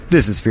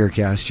This is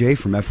FEARCastJ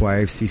from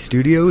FYFC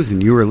Studios,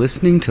 and you are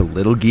listening to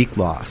Little Geek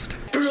Lost.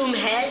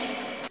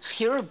 Broomhead?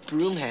 You're a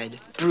broomhead.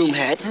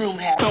 Broomhead.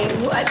 Broomhead. Oh,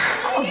 what?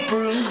 A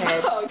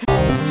broomhead.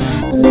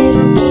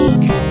 Little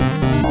Geek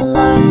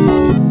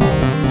Lost.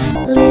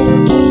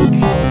 Little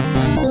Geek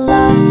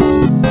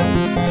Lost.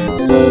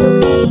 Little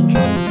Geek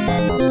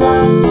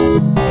Lost.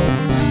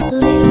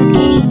 Little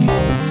Geek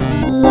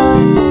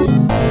Lost.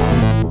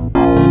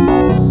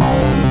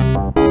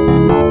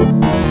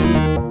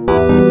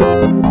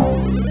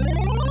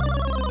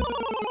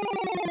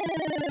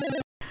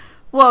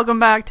 Welcome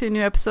back to a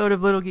new episode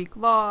of Little Geek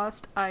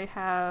Lost. I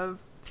have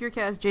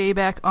FEARCastJ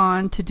back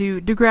on to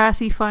do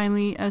Degrassi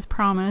finally, as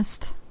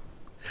promised.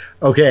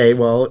 Okay,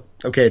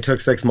 it took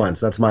 6 months.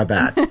 That's my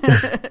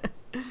bad.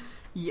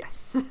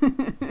 Yes.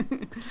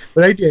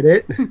 But I did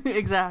it.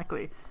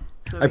 Exactly.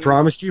 So, I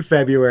promised you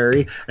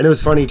February. And it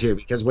was funny, too,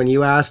 because when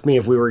you asked me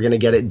if we were going to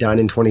get it done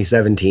in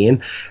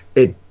 2017,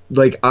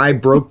 I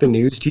broke the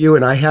news to you,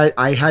 and I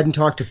hadn't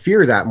talked to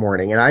Fear that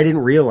morning, and I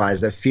didn't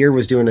realize that Fear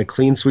was doing a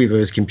clean sweep of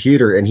his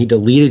computer, and he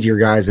deleted your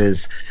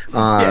guys'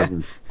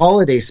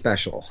 holiday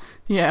special.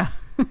 Yeah.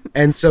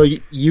 And so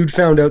you'd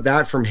found out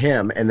that from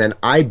him, and then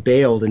I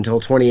bailed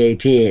until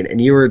 2018, and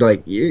you were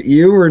like,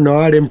 you were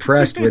not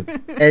impressed with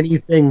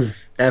anything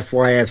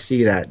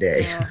FYFC that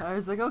day. Yeah, I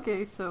was like,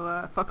 okay,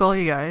 so fuck all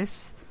you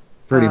guys.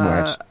 Pretty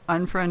much.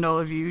 Unfriend all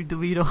of you,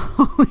 delete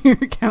all your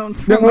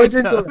accounts from No, I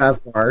didn't go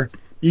that far.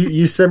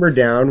 You simmered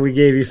down. We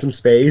gave you some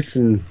space,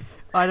 and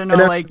I don't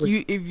know. If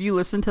you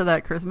listen to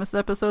that Christmas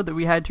episode that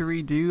we had to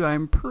redo,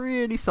 I'm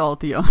pretty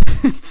salty on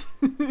it.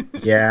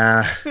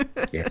 Yeah,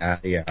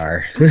 you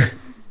are.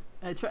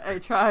 I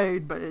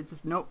tried, but it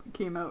just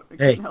came out.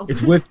 Hey,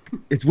 it's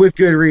with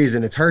good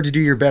reason. It's hard to do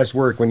your best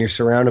work when you're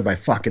surrounded by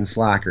fucking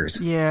slackers.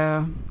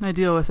 Yeah, I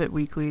deal with it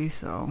weekly,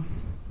 so.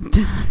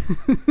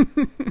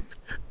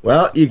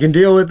 Well, you can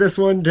deal with this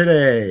one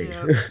today.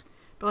 Yeah.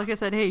 But like I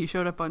said, hey, you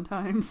showed up on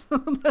time, so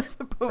that's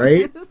a bonus.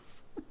 Right?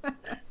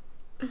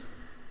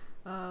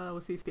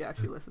 We'll see if he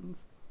actually listens.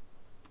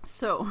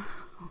 So,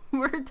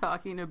 we're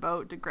talking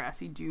about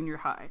Degrassi Junior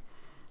High.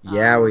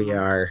 Yeah, we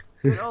are.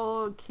 Good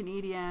old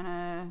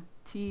Canadiana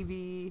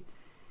TV,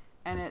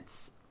 and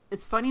it's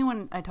funny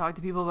when I talk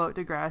to people about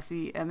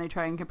Degrassi and they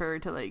try and compare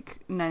it to like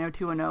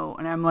 90210,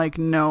 and I'm like,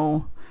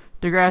 no,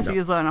 Degrassi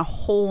is on a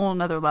whole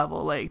nother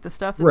level. Like the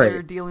stuff that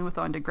they're dealing with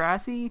on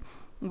Degrassi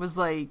was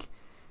like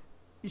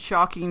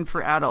shocking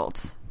for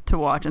adults to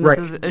watch, and this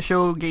is a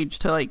show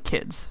gauged to like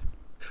kids.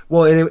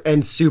 Well,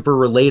 and super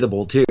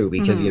relatable too,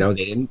 because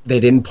they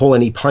didn't pull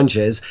any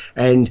punches,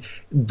 and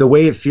the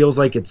way it feels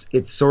like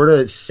it's sort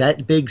of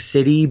set big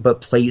city but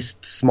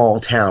placed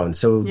small town.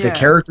 So the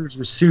characters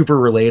were super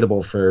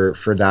relatable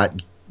for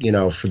that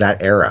for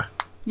that era.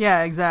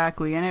 Yeah,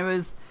 exactly, and it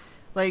was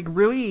like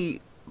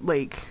really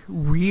like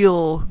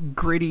real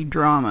gritty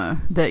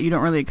drama that you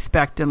don't really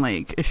expect in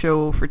like a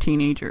show for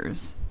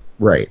teenagers.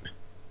 Right.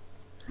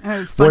 And it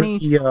was funny.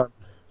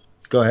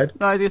 Go ahead.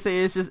 No, I was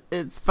gonna say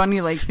it's funny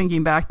like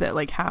thinking back that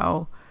like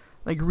how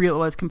like real it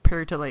was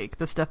compared to like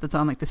the stuff that's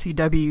on like the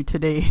CW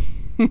today.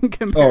 In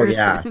comparison. Oh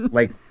yeah,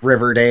 like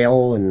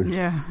Riverdale and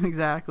yeah,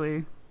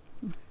 exactly.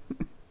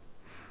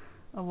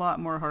 A lot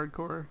more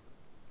hardcore.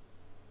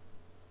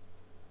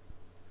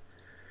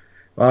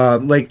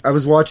 Like I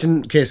was watching.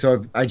 Okay,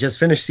 so I just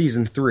finished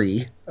season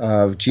 3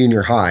 of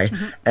Junior High,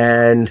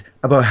 and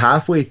about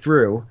halfway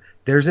through,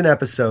 there's an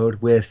episode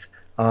with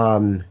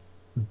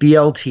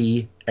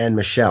BLT and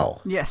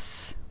Michelle.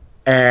 Yes.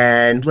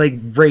 And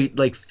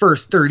like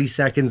first 30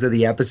 seconds of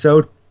the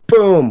episode,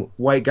 boom,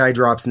 white guy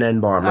drops an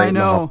N-bomb. Right, I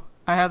know.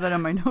 I have that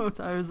on my notes.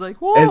 I was like,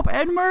 whoa,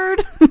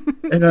 N-word.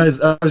 And I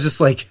was just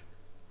like,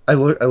 I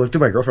looked at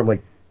my girlfriend. I'm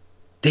like,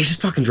 they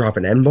just fucking drop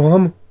an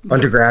N-bomb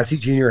on Degrassi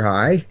Junior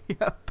High.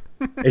 Yep.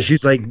 And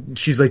she's like,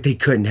 they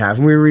couldn't have.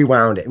 And we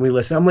rewound it and we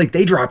listened. I'm like,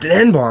 they dropped an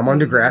N-bomb on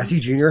Degrassi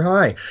Junior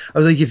High. I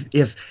was like,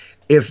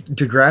 if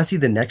Degrassi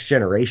the Next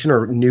Generation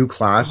or New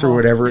Class or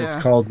whatever it's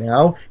called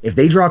now, if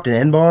they dropped an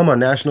N-bomb on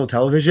national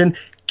television,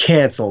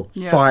 canceled,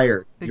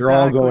 fired. Exactly. You're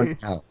all going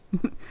out.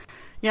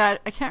 Yeah,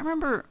 I can't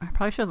remember. I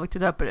probably should have looked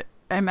it up, but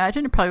I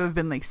imagine it probably would have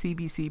been like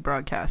CBC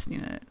broadcasting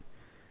it.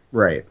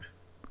 Right.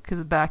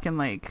 Because back in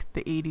like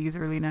the 80s,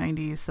 early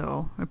 90s,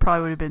 so it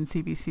probably would have been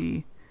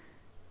CBC.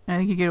 And I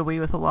think you get away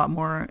with a lot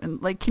more. And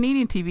like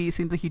Canadian TV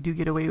seems like you do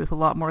get away with a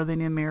lot more than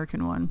the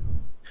American one.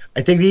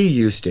 I think they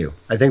used to.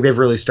 I think they've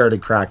really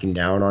started cracking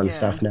down on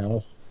stuff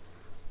now.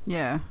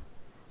 Yeah.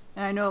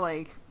 And I know,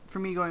 like, for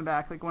me going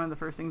back, like, one of the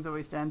first things that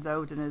always stands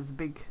out and is a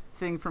big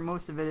thing for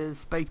most of it is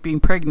Spike being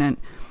pregnant.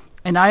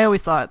 And I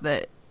always thought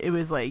that it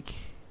was, like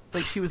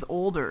she was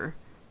older.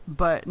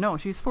 But, no,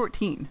 she's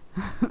 14.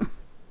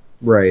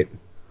 Right.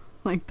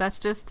 Like, that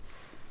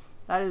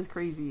is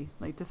crazy.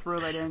 Like, to throw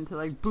that into,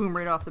 like, boom,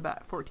 right off the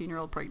bat,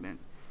 14-year-old pregnant.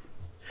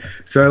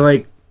 So,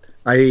 like,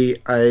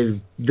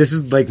 this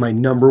is like my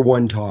number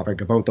one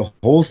topic about the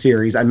whole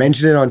series. I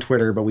mentioned it on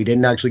Twitter, but we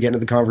didn't actually get into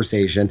the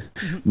conversation.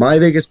 My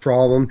biggest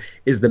problem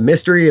is the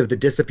mystery of the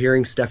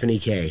disappearing Stephanie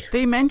K.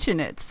 They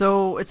mention it,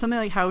 so it's something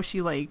like how she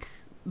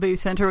they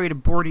sent her away to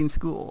boarding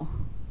school.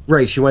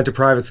 Right, she went to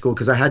private school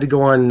because I had to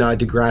go on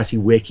Degrassi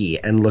Wiki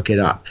and look it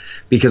up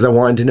because I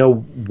wanted to know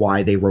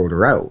why they wrote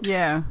her out.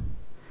 Yeah.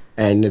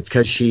 And it's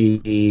because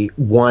she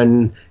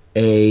won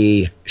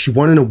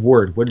an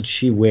award. What did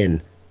she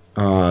win?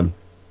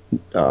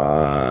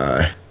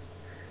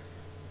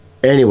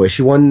 Anyway,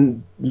 she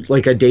won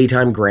like a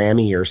daytime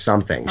Grammy or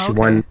something. She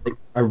won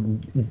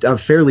a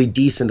fairly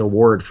decent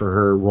award for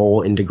her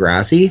role in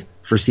Degrassi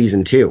for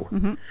season 2.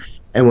 Mm-hmm.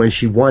 And when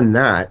she won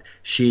that,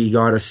 she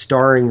got a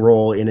starring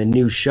role in a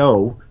new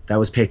show that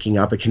was picking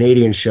up, a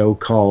Canadian show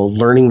called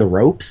Learning the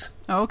Ropes.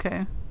 Oh,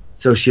 okay.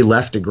 So she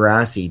left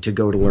Degrassi to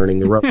go to Learning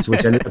the Ropes,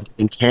 which ended up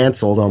being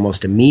canceled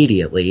almost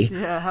immediately.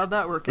 Yeah, how'd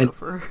that work out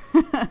for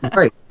her?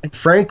 Right. And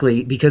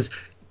frankly, because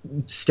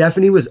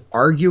Stephanie was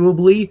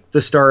arguably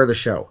the star of the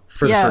show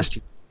for the first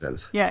 2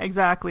 seasons. Yeah,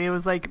 exactly. It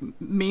was like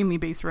mainly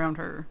based around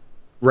her.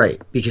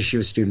 Right. Because she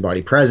was student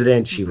body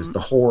president. She was the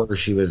whore.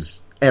 She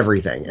was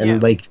everything.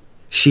 And like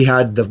she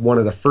had one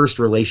of the first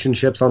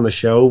relationships on the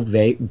show,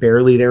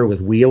 barely there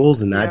with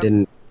Wheels, and that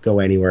didn't go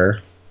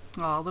anywhere.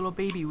 Oh, little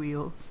baby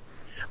Wheels.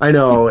 I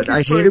know.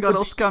 I hated got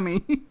all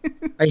scummy.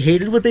 I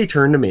hated what they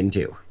turned him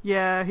into.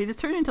 Yeah, he just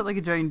turned into like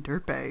a giant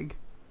dirtbag.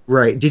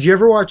 Right. Did you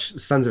ever watch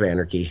Sons of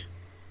Anarchy?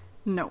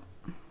 No.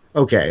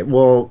 Okay,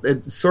 well,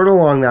 it's sort of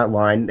along that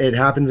line. It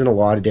happens in a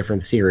lot of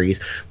different series,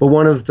 but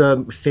one of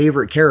the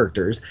favorite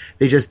characters,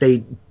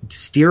 they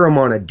steer him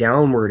on a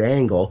downward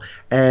angle,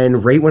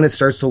 and right when it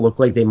starts to look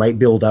like they might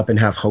build up and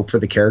have hope for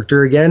the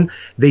character again,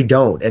 they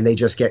don't, and they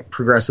just get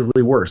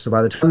progressively worse. So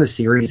by the time the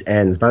series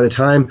ends, by the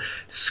time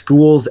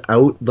School's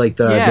out, like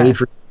the made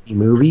for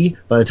movie,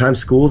 by the time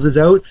Schools is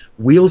out,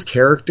 Wheel's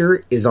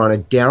character is on a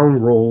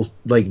downward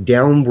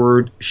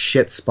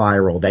shit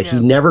spiral that he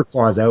never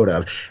claws out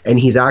of, and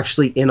he's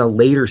actually in a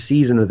later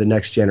season of The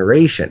Next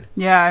Generation.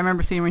 Yeah, I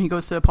remember seeing when he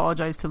goes to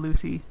apologize to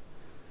Lucy.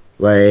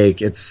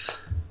 Like, it's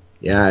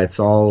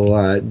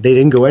all, they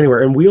didn't go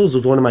anywhere, and Wheels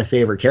was one of my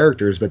favorite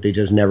characters, but they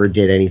just never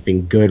did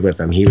anything good with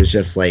him. He was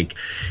just like,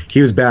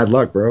 he was bad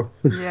luck, bro.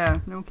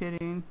 Yeah, no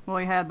kidding. Well,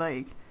 he had,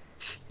 like,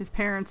 his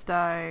parents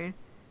died,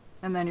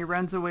 and then he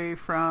runs away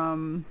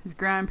from his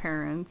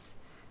grandparents.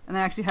 And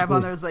they actually have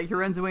on there, like, he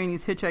runs away and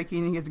he's hitchhiking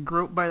and he gets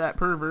groped by that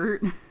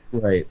pervert.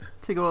 Right.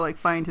 To go, like,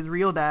 find his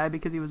real dad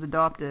because he was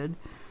adopted.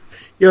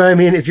 You know, I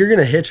mean, if you're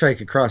going to hitchhike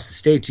across the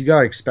states, you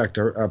got to expect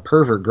a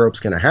pervert grope's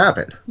going to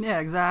happen. Yeah,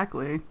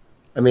 exactly.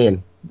 I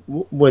mean,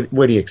 what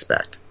do you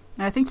expect?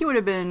 And I think he would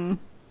have been,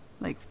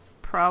 like,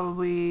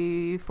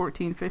 probably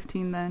 14,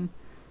 15 then.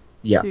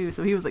 Yeah. Too.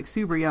 So he was, like,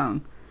 super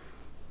young.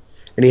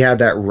 And he had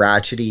that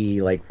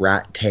ratchety, like,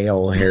 rat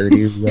tail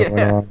hairdo going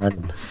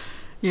on.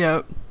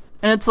 Yeah.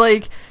 And it's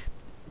like,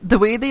 the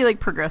way they, like,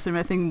 progressed him,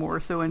 I think more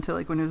so into,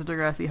 like, when he was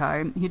Degrassi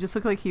High, he just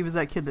looked like he was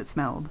that kid that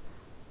smelled.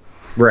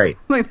 Right.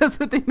 Like, that's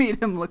what they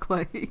made him look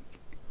like.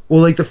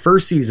 Well, like, the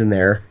first season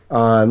there,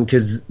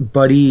 because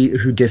Buddy,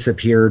 who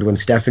disappeared when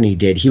Stephanie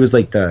did, he was,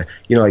 like, the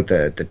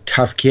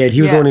tough kid.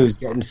 He was the one who was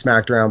getting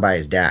smacked around by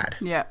his dad.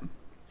 Yeah.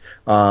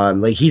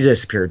 Like, he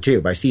disappeared, too.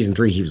 By season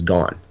 3, he was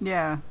gone.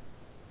 Yeah.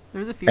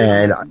 There's a few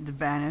that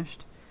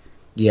vanished.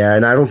 Yeah,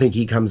 and I don't think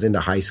he comes into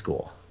high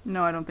school.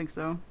 No, I don't think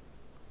so.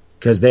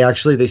 Because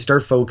they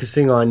start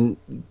focusing on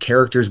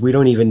characters we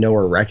don't even know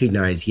or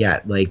recognize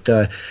yet. Like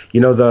the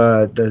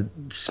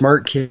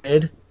smart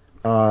kid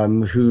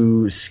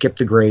who skipped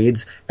the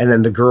grades, and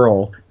then the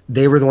girl,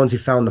 they were the ones who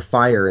found the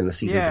fire in the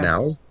season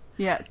finale.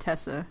 Yeah,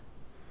 Tessa.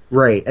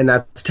 Right, and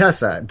that's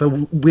Tessa.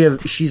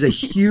 But she's a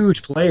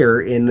huge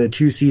player in the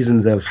 2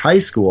 seasons of high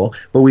school,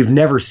 but we've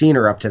never seen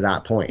her up to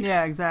that point.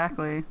 Yeah,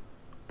 exactly.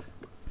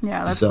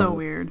 Yeah, that's so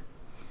weird.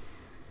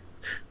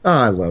 Oh,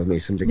 I love me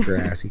some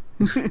Degrassi.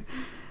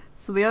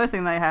 So the other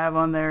thing that I have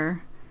on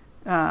there,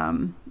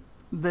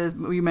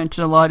 we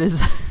mentioned a lot,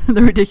 is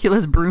the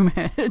ridiculous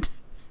broomhead.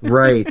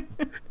 Right.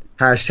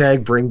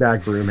 Hashtag bring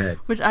back broomhead.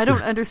 Which I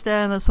don't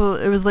understand. That's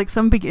what, it was like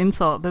some big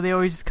insult that they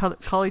always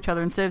just call each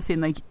other, instead of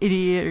saying like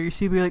idiot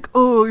or you're like,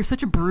 oh, you're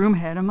such a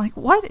broomhead. I'm like,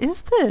 what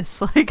is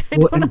this? Like, I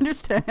don't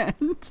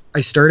understand.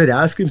 I started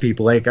asking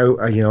people, like, I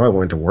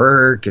went to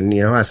work and,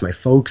 asked my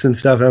folks and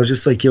stuff. And I was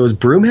just like, was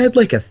broomhead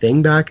like a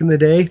thing back in the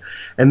day?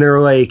 And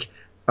they're like,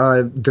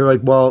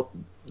 well,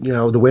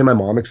 the way my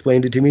mom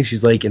explained it to me,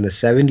 she's like, in the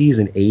 70s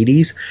and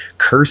 80s,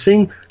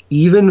 cursing,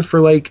 even for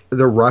like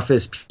the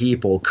roughest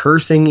people,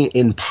 cursing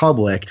in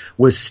public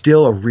was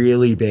still a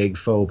really big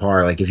faux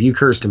pas. Like, if you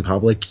cursed in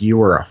public, you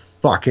were a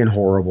fucking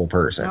horrible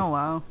person. Oh,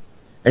 wow.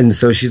 And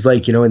so she's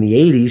like, in the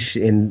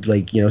 80s, in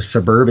like,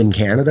 suburban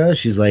Canada,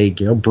 she's like,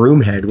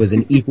 broomhead was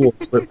an equal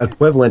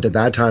equivalent at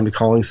that time to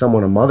calling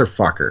someone a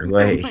motherfucker.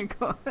 Like,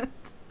 oh my God.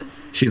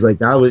 She's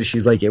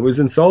like, it was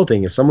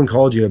insulting if someone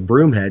called you a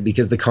broomhead,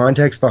 because the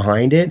context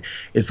behind it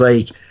is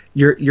like,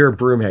 you're a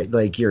broomhead,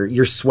 like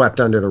you're swept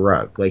under the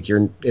rug, like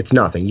it's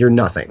nothing, you're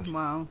nothing.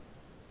 Wow.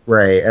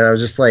 Right. And I was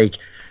just like,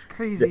 it's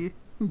crazy.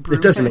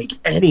 It doesn't make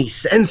any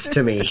sense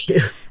to me.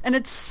 And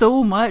it's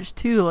so much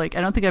too, like,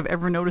 I don't think I've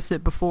ever noticed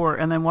it before,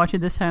 and then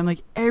watching this time,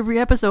 like, every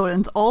episode,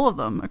 and it's all of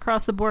them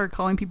across the board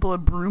calling people a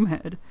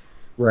broomhead.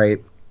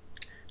 Right.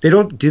 They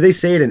don't. Do they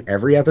say it in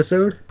every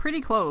episode?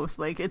 Pretty close.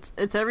 Like it's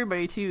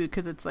everybody too,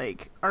 because it's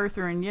like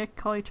Arthur and Nick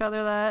call each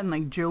other that, and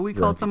like Joey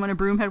called someone a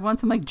broomhead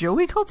once. I'm like,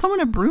 Joey called someone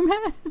a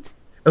broomhead?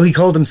 Oh, he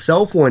called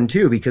himself one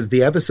too, because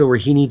the episode where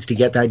he needs to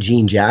get that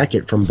jean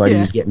jacket from Buddy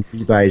who's getting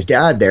beat by his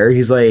dad there,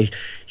 because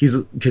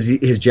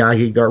his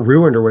jacket got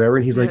ruined or whatever,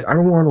 and he's like, I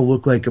don't want to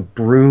look like a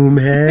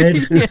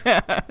broomhead.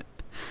 Yeah.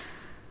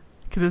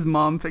 Because his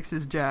mom fixed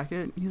his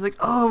jacket. He's like,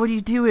 oh, what are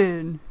you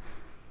doing?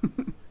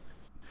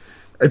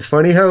 It's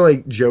funny how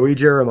like Joey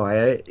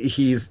Jeremiah,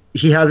 he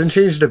hasn't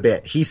changed a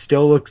bit. He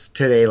still looks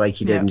today like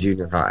he did in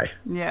junior high.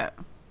 Yeah,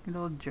 good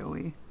old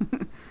Joey.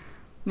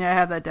 Yeah, I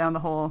have that down, the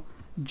whole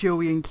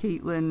Joey and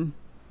Caitlin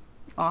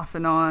off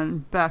and on,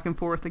 back and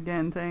forth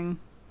again thing.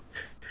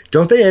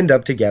 Don't they end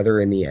up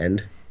together in the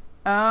end?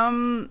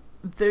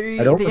 They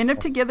end up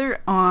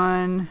together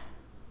on...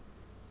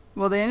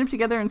 Well, they end up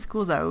together in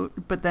School's Out,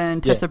 but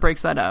then Tessa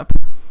breaks that up.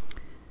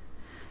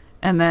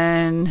 And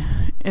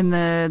then in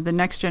the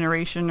Next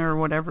Generation or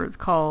whatever it's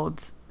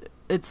called,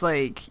 it's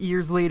like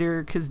years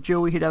later, because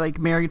Joey had like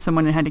married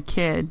someone and had a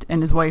kid,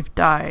 and his wife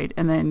died,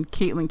 and then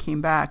Caitlin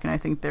came back, and I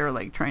think they're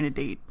like trying to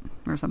date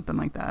or something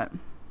like that.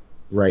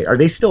 Right. Are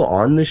they still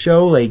on the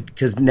show? Like,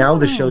 because now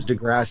the show's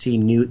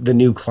Degrassi, the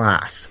new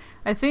class.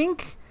 I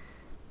think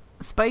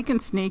Spike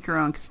and Snake are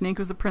on, because Snake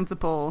was the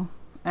principal,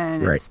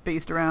 and it's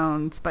based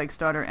around Spike's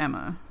daughter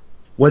Emma.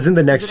 Wasn't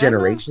the Next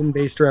Generation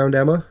based around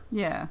Emma?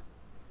 Yeah.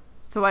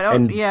 So I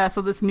don't.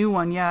 So this new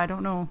one, I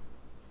don't know.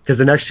 Because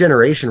the Next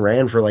Generation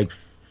ran for like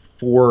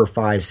 4 or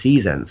 5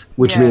 seasons,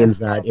 which means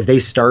that if they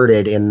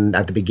started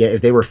at the beginning,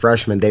 if they were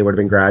freshmen, they would have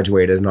been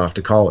graduated and off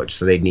to college,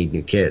 so they'd need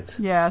new kids.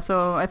 Yeah.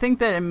 So I think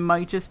that it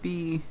might just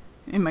be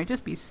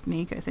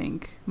Snake. I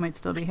think might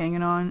still be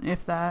hanging on,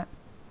 if that.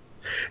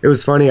 It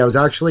was funny. I was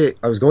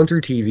going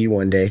through TV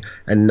one day,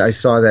 and I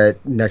saw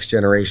that Next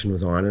Generation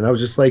was on, and I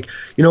was just like,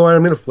 you know what,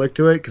 I'm going to flick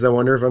to it because I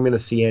wonder if I'm going to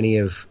see any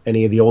of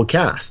the old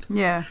cast.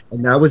 Yeah.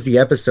 And that was the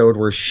episode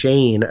where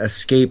Shane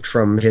escaped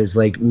from his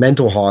like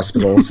mental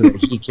hospital so that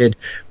he could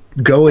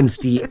go and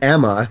see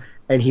Emma,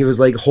 and he was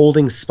like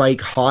holding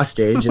Spike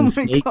hostage, and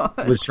Snake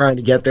was trying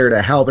to get there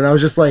to help, and I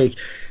was just like,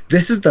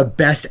 this is the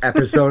best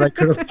episode I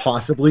could have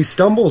possibly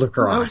stumbled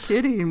across. No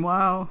kidding.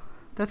 Wow.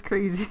 That's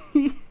crazy.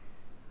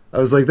 I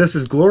was like, this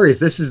is glorious.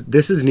 This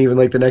isn't even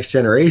like the Next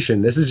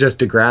Generation. This is just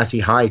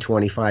Degrassi High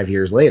 25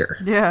 years later.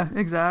 Yeah,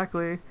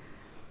 exactly.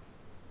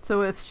 So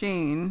with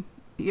Shane,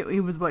 he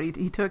was what?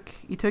 He took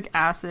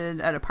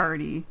acid at a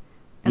party.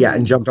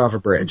 And jumped off a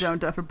bridge.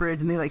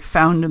 And they like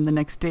found him the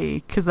next day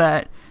because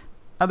that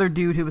other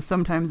dude who was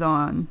sometimes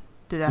on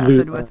did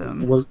acid with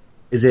him.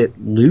 Is it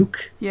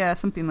Luke? Yeah,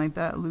 something like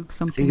that. Luke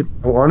something.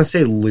 I want to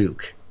say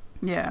Luke.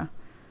 Yeah.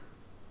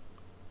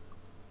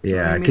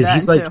 Yeah, because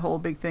he's like a whole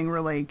big thing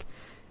where like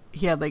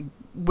he had like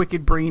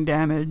wicked brain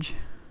damage.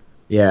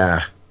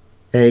 Yeah,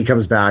 and he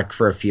comes back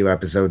for a few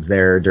episodes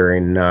there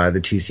during the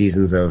 2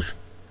 seasons of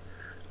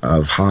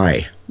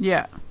High.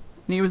 Yeah,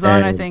 and he was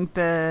on I think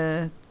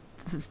the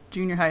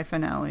junior high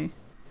finale.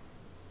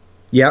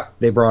 Yep,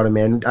 they brought him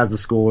in as the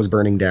school was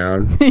burning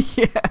down.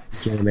 Yeah,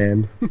 came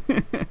in.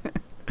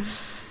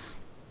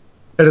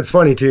 And it's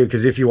funny too,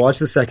 because if you watch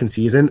the second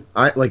season,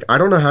 I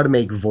don't know how to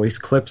make voice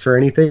clips or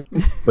anything,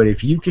 but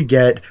if you could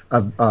get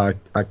a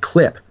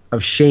clip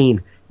of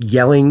Shane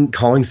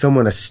calling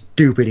someone a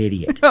stupid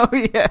idiot,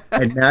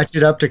 and match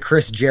it up to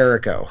Chris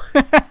Jericho,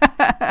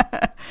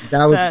 that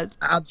would be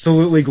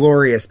absolutely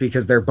glorious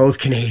because they're both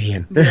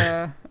Canadian.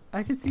 Yeah,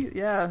 I can see.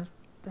 Yeah,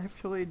 I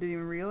actually didn't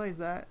even realize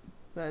that.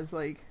 That is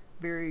like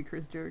very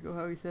Chris Jericho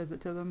how he says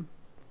it to them.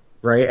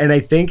 Right, and I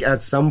think at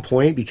some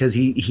point, because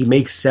he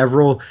makes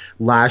several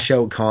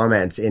lash-out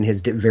comments in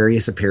his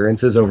various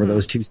appearances over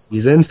those 2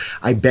 seasons,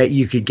 I bet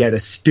you could get a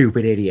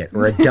stupid idiot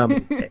or a dumb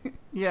idiot.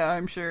 Yeah,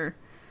 I'm sure.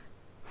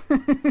 I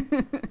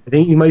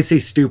think you might say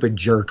stupid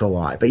jerk a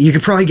lot, but you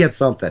could probably get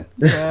something.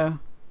 Yeah.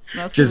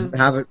 Just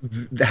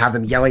have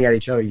them yelling at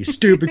each other, you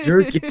stupid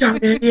jerk, you dumb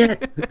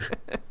idiot.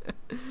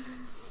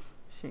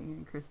 Shane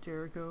and Chris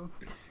Jericho.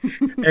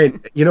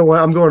 And you know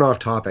what? I'm going off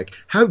topic.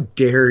 How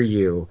dare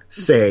you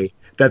say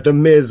that The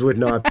Miz would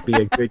not be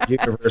a good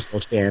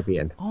Universal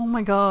Champion? Oh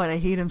my god, I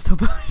hate him so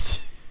much.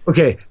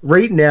 Okay,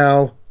 right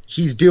now,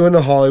 he's doing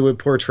the Hollywood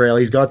portrayal.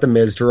 He's got the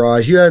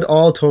Miztourage. You had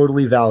all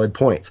totally valid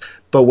points.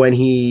 But when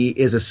he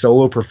is a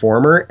solo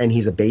performer and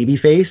he's a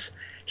babyface,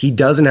 he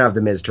doesn't have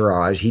the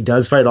Miztourage. He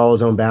does fight all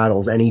his own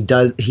battles, and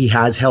he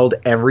has held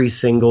every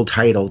single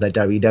title that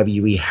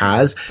WWE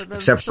has,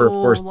 except for, of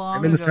course, the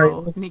women's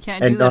title. And he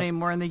can't do that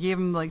anymore, and they gave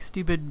him, like,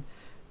 stupid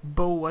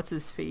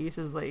what's-his-face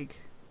as, like,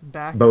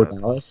 backup. Bo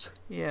Dallas?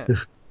 Yeah.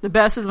 The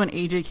best is when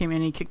AJ came in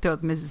and he kicked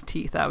out Miz's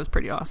teeth. That was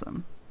pretty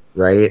awesome.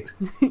 Right?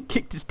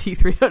 Kicked his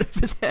teeth right out of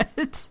his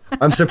head.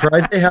 I'm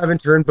surprised they haven't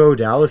turned Bo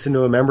Dallas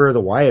into a member of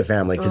the Wyatt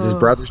family, because his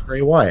brother's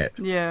Bray Wyatt.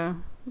 Yeah.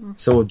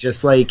 So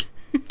just, like,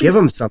 give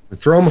him something.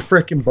 Throw him a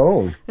frickin'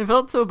 bone. It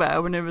felt so bad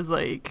when it was,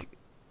 like,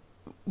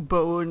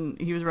 Bo and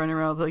he was running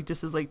around with, like,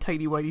 just his, like,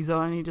 tighty whities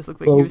on. He just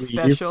looked like he was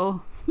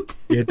special.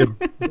 You had to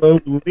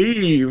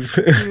believe.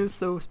 He was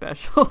so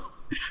special.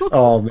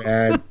 Oh,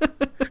 man.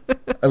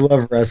 I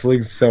love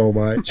wrestling so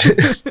much.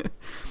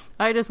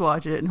 I just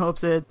watch it in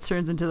hopes that it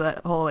turns into that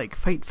whole like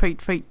fight,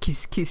 fight, fight,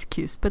 kiss, kiss,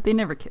 kiss, but they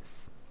never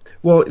kiss.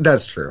 Well,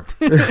 that's true.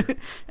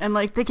 And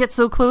like they get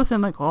so close,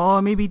 I'm like,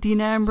 oh, maybe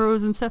Dean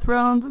Ambrose and Seth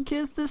Rollins will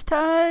kiss this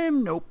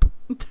time. Nope.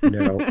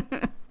 No.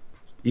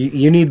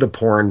 You need the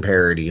porn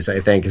parodies, I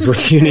think, is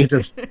what you need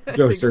to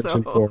go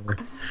searching for.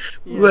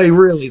 Yeah. Like,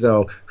 really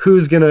though,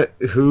 who's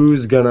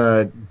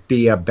gonna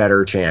be a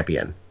better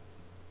champion?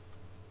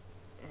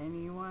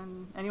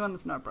 Anyone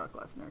that's not Brock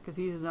Lesnar, because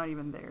he's not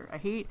even there. I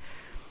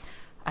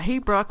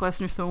hate Brock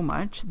Lesnar so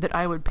much that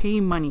I would pay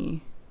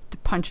money to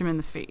punch him in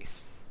the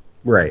face.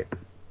 Right.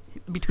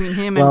 Between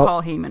him and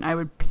Paul Heyman, I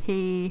would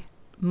pay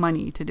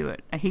money to do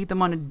it. I hate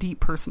them on a deep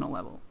personal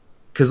level.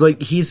 Because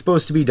like he's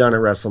supposed to be done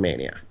at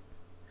WrestleMania.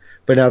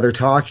 But now they're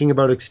talking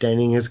about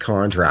extending his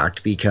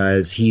contract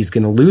because he's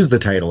going to lose the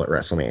title at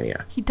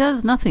WrestleMania. He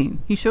does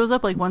nothing. He shows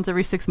up like once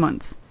every 6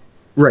 months.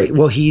 Right.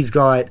 Well, he's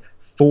got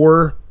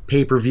 4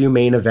 pay-per-view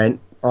main event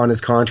on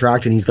his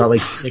contract, and he's got like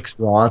 6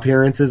 Raw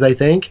appearances, I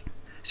think.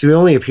 So he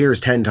only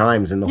appears 10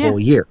 times in the whole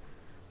year.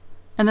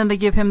 And then they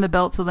give him the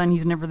belt, so then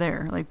he's never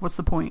there. Like, what's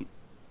the point?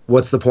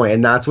 What's the point?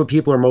 And that's what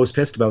people are most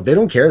pissed about. They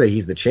don't care that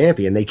he's the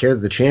champion. They care that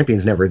the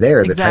champion's never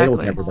there. Exactly. The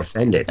title's never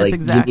defended. That's like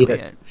exactly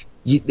it.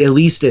 At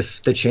least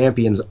if the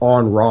champion's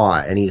on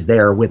Raw and he's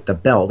there with the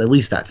belt, at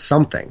least that's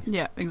something.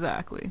 Yeah,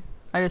 exactly.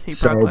 I just hate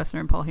Brock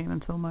Lesnar and Paul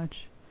Heyman so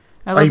much.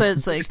 I love that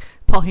it's like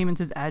Paul Heyman's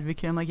his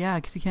advocate. I'm like, yeah,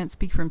 because he can't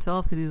speak for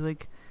himself because he's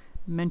like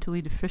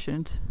mentally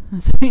deficient.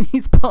 So he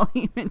needs Paul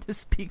Heyman to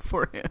speak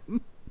for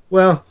him.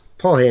 Well,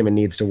 Paul Heyman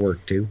needs to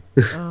work too.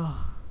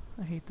 Oh,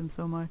 I hate them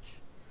so much.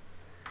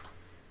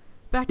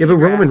 Back to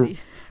Degrassi.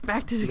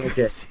 Back to Degrassi.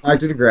 Okay, back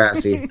to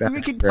Degrassi.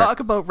 We can talk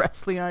about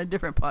wrestling on a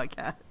different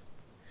podcast.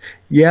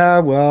 Yeah,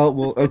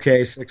 well,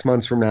 okay, 6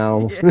 months from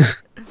now. Yeah.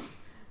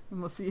 And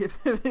we'll see if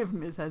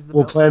Miz has the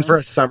We'll belt plan now. for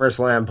a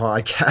SummerSlam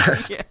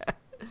podcast. Yeah.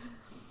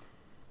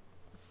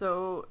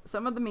 So,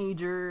 some of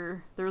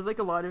the there was like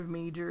a lot of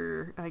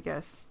major, I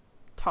guess,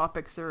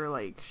 topics or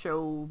like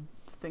show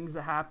things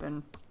that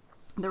happen.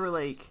 There were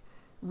like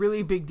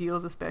really big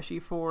deals, especially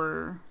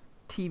for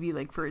TV,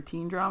 like for a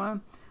teen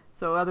drama.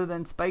 So other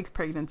than Spike's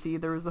pregnancy,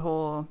 there was the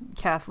whole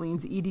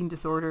Kathleen's eating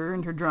disorder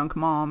and her drunk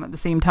mom at the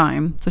same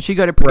time. So she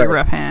got a pretty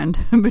rough hand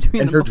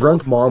between. And her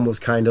drunk mom was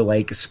kind of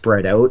like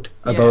spread out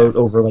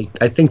over like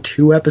I think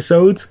 2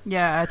 episodes.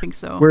 Yeah, I think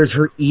so. Whereas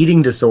her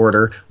eating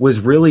disorder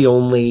was really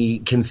only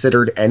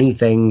considered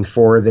anything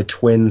for the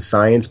twin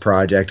science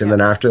project, and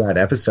then after that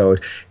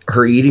episode,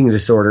 her eating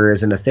disorder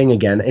isn't a thing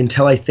again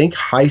until I think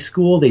high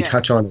school they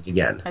touch on it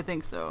again. I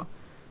think so.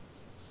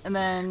 And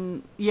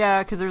then,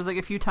 because there was like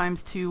a few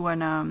times too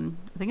when, I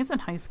think it's in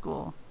high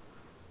school,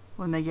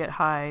 when they get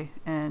high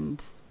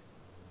and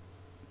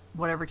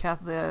whatever,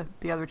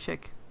 the other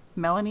chick,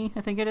 Melanie,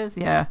 I think it is,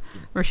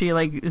 where she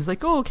like is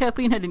like, oh,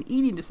 Kathleen had an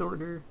eating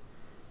disorder.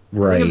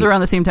 Right. I think it was around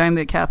the same time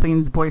that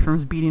Kathleen's boyfriend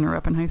was beating her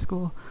up in high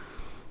school.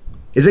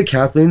 Is it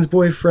Kathleen's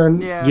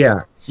boyfriend?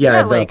 Yeah. She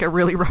had like a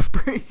really rough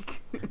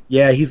break.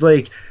 Yeah, he's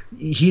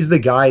the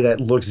guy that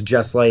looks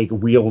just like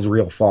Wheel's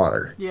real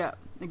father. Yeah,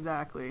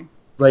 exactly.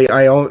 Like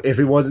if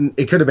it wasn't,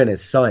 it could have been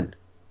his son.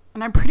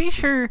 And I'm pretty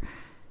sure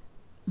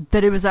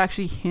that it was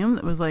actually him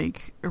that was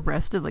like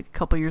arrested like a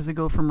couple years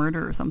ago for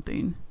murder or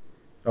something.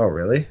 Oh,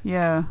 really?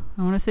 Yeah,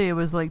 I want to say it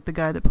was like the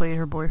guy that played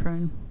her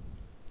boyfriend.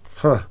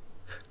 Huh.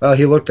 Well,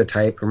 he looked the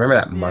type. Remember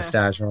that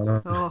mustache on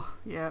him? Oh,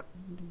 yeah.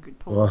 Good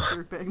pull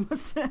dirtbag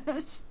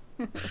mustache.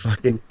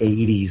 Fucking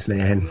 80s,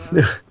 man.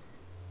 Yeah.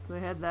 So they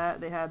had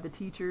that. They had the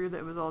teacher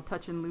that was all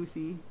touching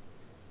Lucy.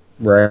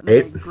 Right.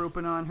 Like,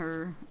 groping on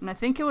her. And I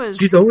think it was...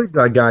 She's always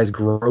got guys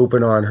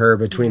groping on her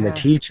between the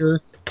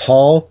teacher,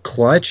 Paul,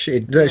 Clutch.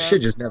 That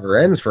shit just never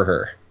ends for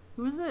her.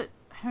 Who was it?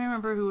 I don't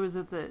remember who was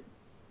it that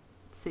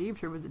saved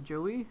her. Was it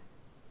Joey?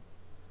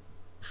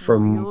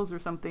 From Wheels or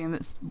something? I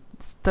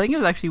think it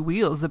was actually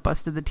Wheels that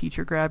busted the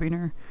teacher grabbing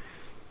her.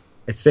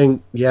 I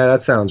think,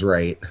 that sounds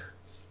right.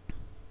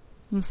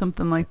 It was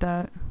something like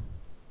that.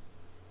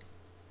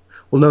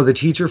 Well, no, the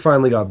teacher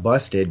finally got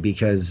busted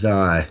because...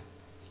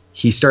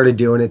 he started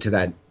doing it to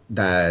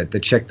the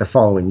chick the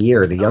following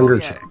year, the younger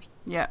chick.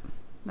 Yeah,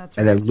 that's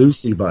right. And then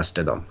Lucy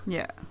busted him.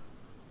 Yeah.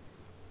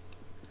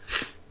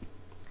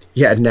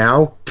 Yeah,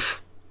 now,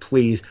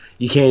 please,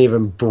 you can't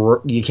even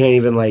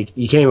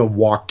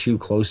walk too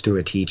close to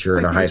a teacher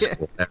in a high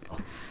school now.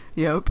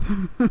 Yep.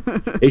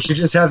 They should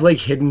just have like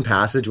hidden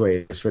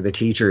passageways for the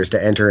teachers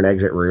to enter and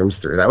exit rooms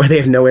through. That way they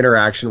have no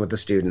interaction with the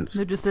students.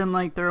 They're just in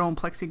like their own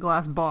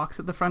plexiglass box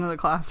at the front of the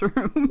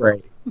classroom.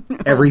 Right.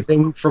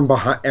 Everything from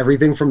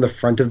the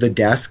front of the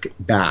desk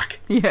back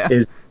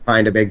is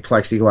behind a big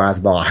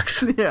plexiglass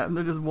box. Yeah,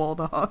 they're just walled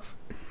off.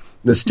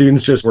 The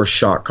students just wear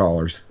shock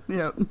collars.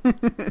 Yep.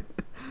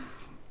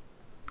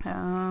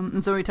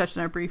 And so we touched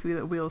on it briefly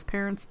that Wheel's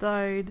parents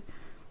died.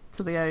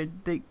 So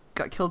they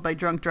got killed by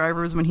drunk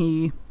drivers when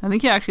I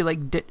think he actually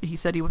he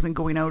said he wasn't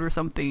going out or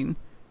something.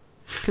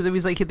 Because it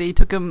was like they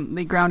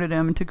grounded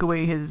him and took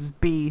away his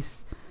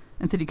bass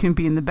and said he couldn't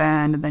be in the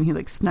band, and then he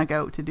like snuck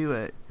out to do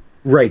it.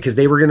 Right, because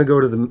they were going to go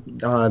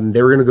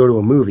to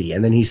a movie,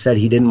 and then he said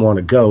he didn't want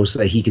to go so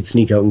that he could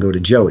sneak out and go to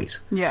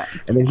Joey's. Yeah.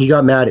 And then he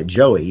got mad at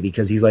Joey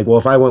because he's like, well,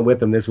 if I went with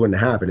them, this wouldn't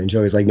happen. And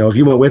Joey's like, no, if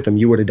you went with them,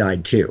 you would have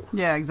died too.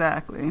 Yeah,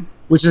 exactly.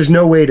 Which there's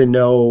no way to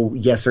know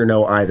yes or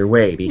no either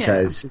way,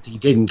 because since he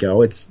didn't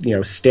go, it's,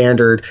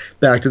 standard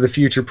Back to the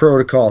Future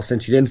protocol.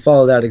 Since he didn't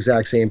follow that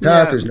exact same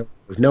path, there's no way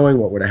of knowing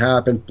what would have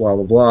happened, blah,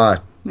 blah, blah.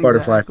 Exactly.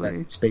 Butterfly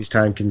effect,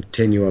 space-time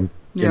continuum,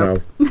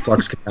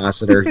 flux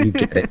capacitor, you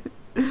get it.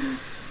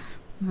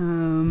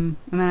 And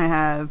then I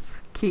have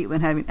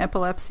Caitlin having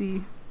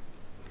epilepsy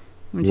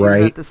when she was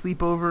Right. at the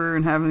sleepover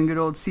and having a good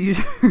old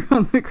seizure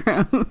on the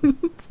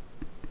ground.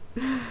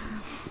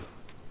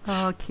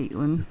 Oh,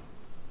 Caitlin.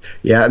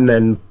 Yeah, and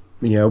then,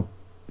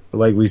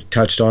 like we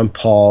touched on,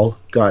 Paul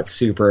got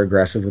super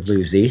aggressive with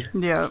Lucy.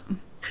 Yep.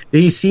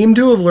 He seemed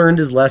to have learned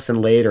his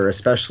lesson later,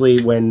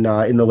 especially when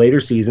in the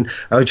later season,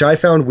 which I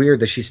found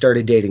weird that she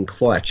started dating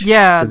Clutch.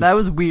 Yeah, that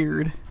was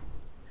weird.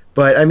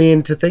 But I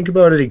mean, to think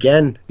about it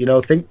again,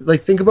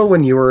 think about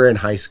when you were in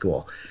high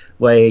school.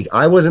 Like,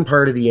 I wasn't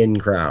part of the in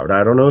crowd.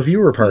 I don't know if you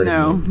were part of the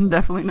in. No,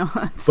 definitely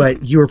not.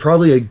 But you were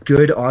probably a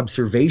good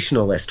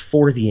observationalist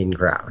for the in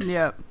crowd.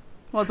 Yep.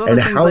 Well, it's one of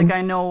those things,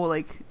 I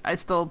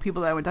know,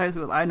 people that I went to high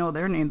school with, I know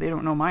their name, they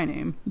don't know my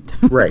name.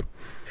 Right.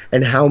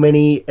 And how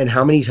many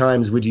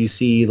times would you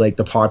see, like,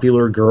 the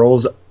popular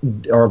girls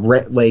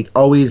are,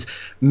 always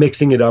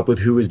mixing it up with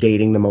who was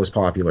dating the most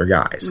popular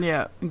guys?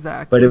 Yeah,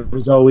 exactly. But it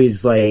was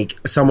always,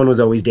 someone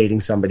was always dating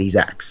somebody's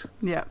ex.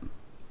 Yeah.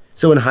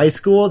 So in high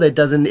school,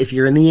 if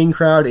you're in the in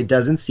crowd, it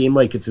doesn't seem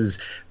like it's as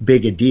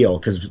big a deal,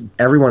 because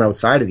everyone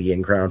outside of the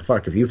in crowd,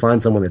 if you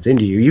find someone that's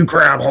into you, you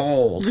grab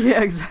hold.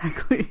 Yeah,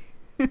 exactly.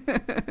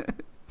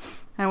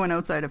 I went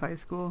outside of high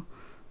school.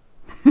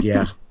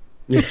 Yeah.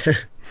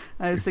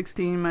 I was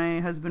 16.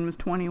 My husband was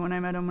 20 when I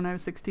met him when I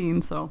was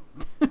 16, so.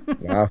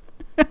 Wow.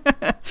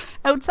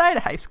 Outside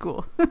of high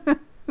school.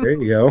 There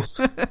you go.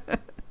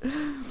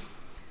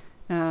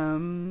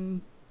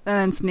 And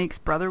then Snake's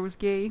brother was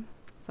gay.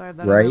 So I have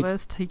that Right. on my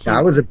list.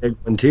 That was a big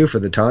one, too, for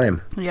the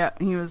time. Yeah,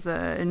 he was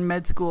in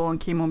med school and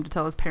came home to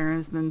tell his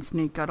parents, and then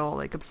Snake got all,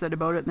 upset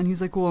about it, and then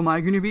he's like, well, am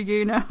I going to be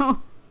gay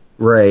now?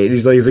 Right.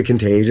 He's like, is it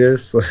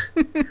contagious?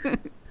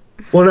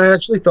 Well, and I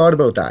actually thought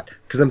about that,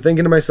 because I'm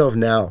thinking to myself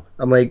now,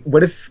 I'm like,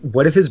 what if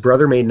his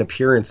brother made an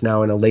appearance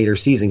now in a later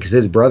season? Because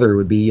his brother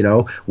would be,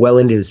 well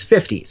into his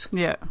 50s.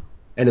 Yeah.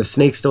 And if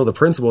Snake's still the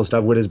principal and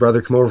stuff, would his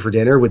brother come over for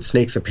dinner? Would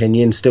Snake's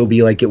opinion still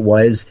be like it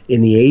was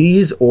in the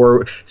 80s?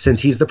 Or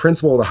since he's the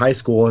principal of the high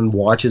school and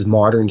watches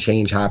modern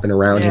change happen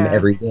around him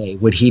every day,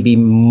 would he be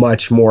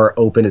much more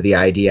open to the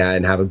idea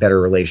and have a better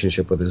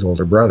relationship with his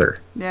older brother?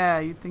 Yeah,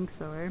 you'd think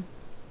so, eh?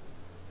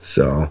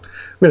 So I'm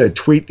going to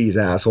tweet these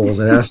assholes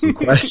and ask some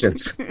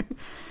questions.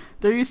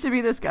 There used to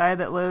be this guy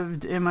that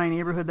lived in my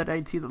neighborhood that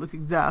I'd see that looked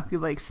exactly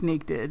like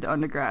Snake did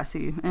on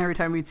Degrassi. And every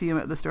time we'd see him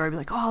at the store, I'd be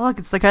like, oh, look,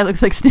 it's the guy that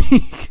looks like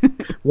Snake.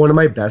 One of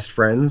my best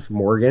friends,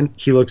 Morgan,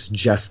 he looks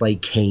just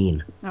like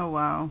Kane. Oh,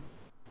 wow.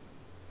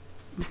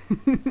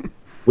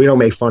 We don't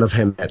make fun of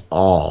him at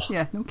all.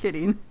 Yeah, no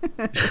kidding.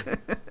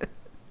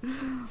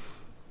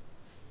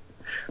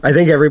 I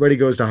think everybody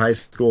goes to high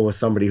school with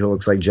somebody who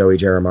looks like Joey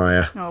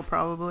Jeremiah. Oh,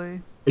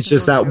 probably. It's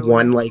just that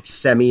one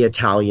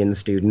semi-Italian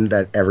student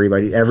that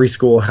every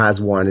school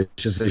has one.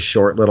 It's just a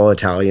short little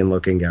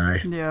Italian-looking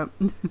guy. Yeah.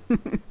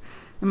 In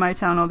my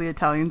town, all the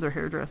Italians are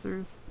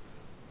hairdressers.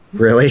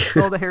 Really?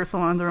 All the hair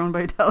salons are owned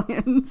by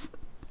Italians.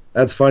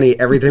 That's funny.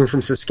 Everything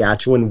from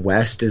Saskatchewan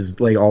west is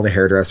all the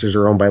hairdressers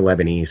are owned by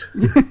Lebanese.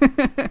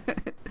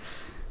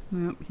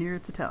 Yep, here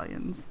it's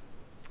Italians.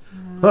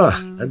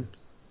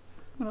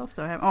 What else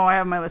do I have? Oh, I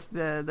have my list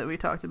that we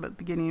talked about at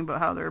the beginning about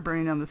how they're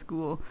burning down the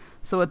school.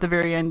 So at the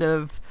very end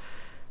of,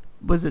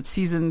 was it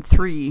season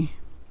 3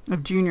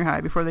 of junior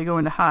high, before they go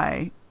into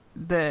high,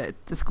 the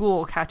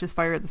school catches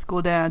fire at the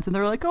school dance, and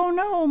they're like, oh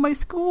no, my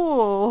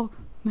school.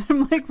 And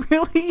I'm like,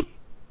 really?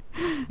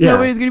 Yeah.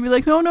 Nobody's going to be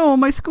like, oh no,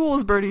 my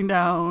school's burning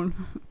down.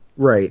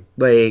 Right.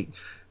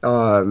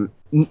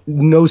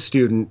 No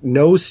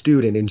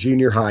student in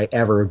junior high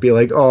ever would be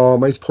like, oh,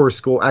 my poor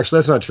school. Actually,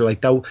 that's not true.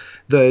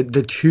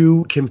 The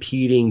two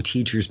competing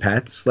teachers'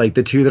 pets,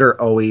 the two that are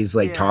always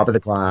top of the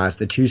class,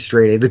 the two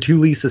straight A, the two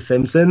Lisa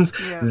Simpsons,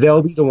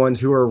 they'll be the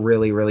ones who are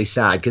really, really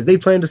sad because they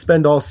plan to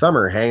spend all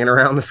summer hanging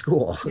around the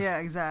school. Yeah,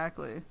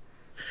 exactly.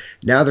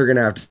 Now they're going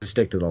to have to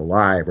stick to the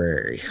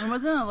library. And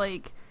wasn't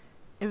it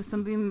it was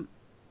something,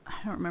 I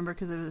don't remember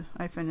because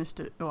I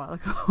finished it a while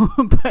ago,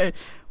 but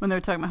when they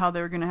were talking about how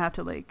they were going to have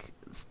to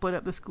split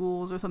up the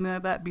schools or something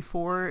like that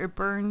before it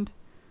burned,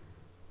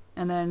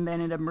 and then they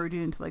ended up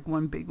merging into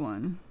one big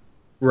one.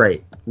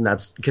 Right, and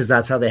that's because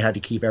that's how they had to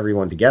keep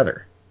everyone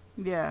together.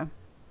 Yeah.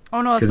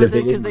 Oh no, because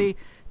the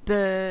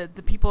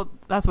people,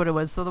 that's what it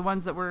was. So the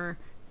ones that were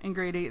in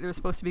grade 8, they were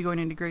supposed to be going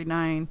into grade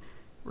 9,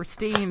 were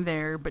staying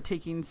there but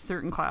taking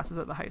certain classes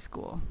at the high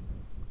school.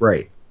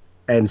 Right,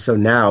 and so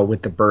now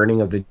with the burning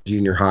of the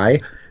junior high,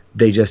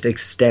 they just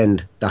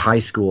extend the high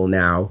school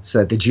now so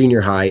that the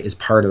junior high is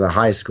part of the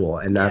high school.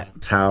 And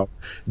that's how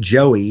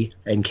Joey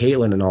and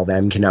Caitlin and all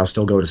them can now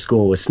still go to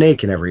school with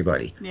Snake and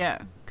everybody.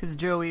 Yeah, because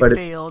Joey But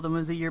failed and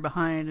was a year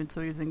behind, and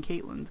so he was in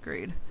Caitlin's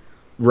grade.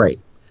 Right.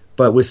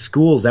 But with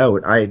school's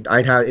out, I'd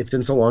have, it's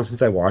been so long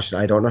since I watched it,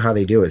 I don't know how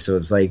they do it. So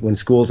it's like when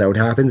school's out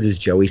happens, is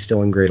Joey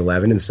still in grade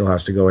 11 and still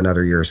has to go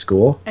another year of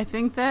school? I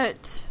think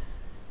that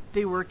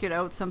they work it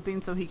out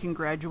something so he can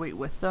graduate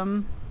with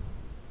them.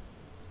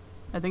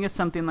 I think it's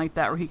something like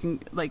that where he can,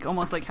 like,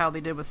 almost like how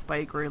they did with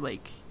Spike, where,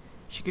 like,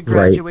 she could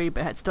graduate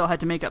but still had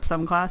to make up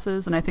some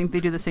classes. And I think they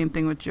do the same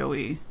thing with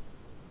Joey.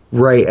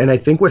 Right, and I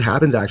think what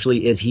happens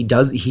actually is he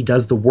does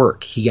the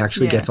work. He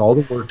actually gets all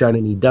the work done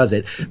and he does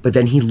it, but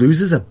then he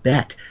loses a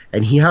bet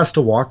and he has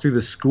to walk through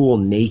the school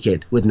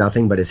naked with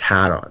nothing but his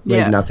hat on.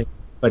 Like nothing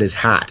but his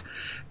hat.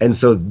 And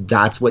so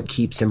that's what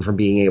keeps him from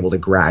being able to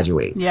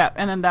graduate. Yeah,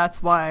 and then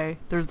that's why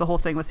there's the whole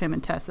thing with him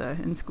and Tessa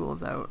in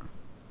School's Out.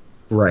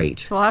 Right.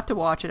 So we'll have to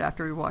watch it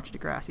after we watch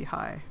Degrassi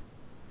High.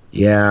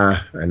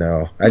 Yeah, I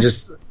know. I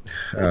just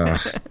I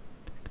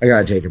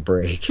gotta take a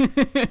break.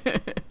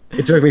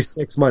 It took me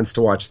 6 months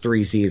to watch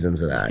 3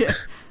 seasons of that. Yeah.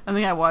 I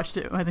think I watched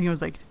it. I think it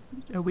was like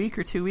a week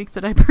or 2 weeks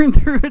that I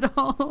burned through it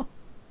all.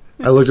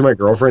 I looked at my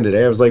girlfriend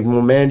today. I was like,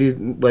 well, Mandy's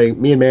like,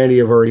 me and Mandy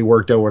have already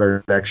worked out what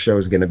our next show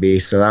is going to be,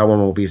 so that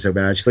one won't be so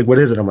bad. She's like, what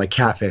is it? I'm like,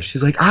 Catfish.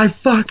 She's like, I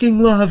fucking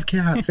love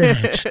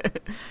Catfish.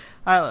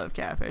 I love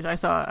Catfish.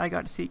 I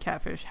got to see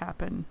Catfish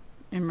happen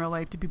in real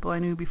life to people I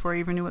knew before I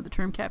even knew what the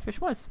term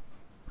catfish was.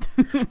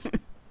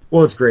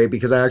 Well, it's great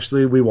because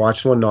we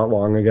watched one not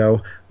long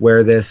ago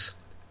where this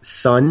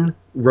son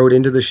wrote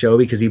into the show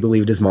because he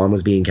believed his mom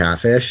was being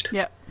catfished.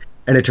 Yeah.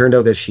 And it turned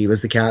out that she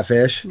was the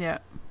catfish. Yeah.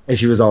 And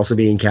she was also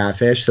being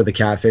catfished, so the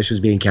catfish was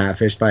being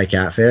catfished by a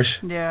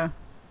catfish. Yeah.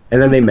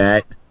 And then they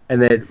met,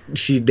 and then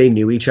they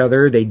knew each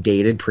other. They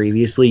dated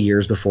previously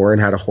years before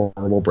and had a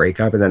horrible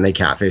breakup, and then they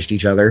catfished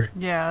each other.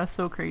 Yeah, that's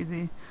so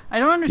crazy. I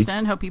don't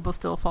understand how people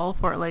still fall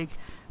for it. Like,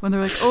 when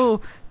they're like,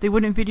 oh, they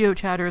wouldn't video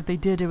chat, or if they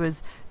did, it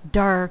was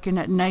dark and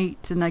at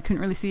night, and I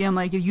couldn't really see. I'm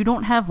like, you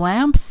don't have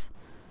lamps?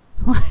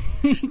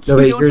 Here's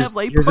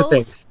the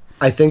thing.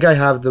 I think I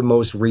have the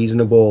most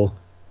reasonable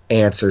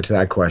answer to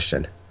that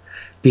question.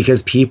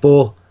 Because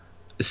people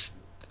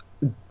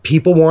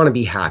want to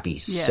be happy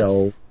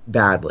so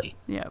badly.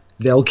 Yep.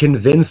 They'll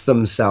convince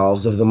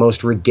themselves of the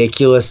most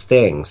ridiculous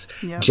things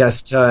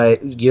just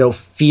to,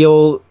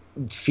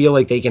 feel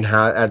like they can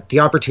have the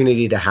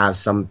opportunity to have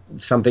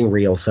something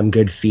real, some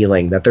good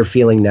feeling that they're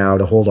feeling now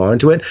to hold on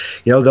to it.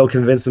 They'll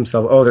convince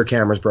themselves, oh, their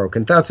camera's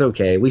broken. That's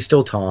okay. We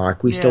still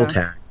talk. We still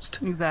text.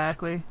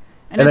 Exactly.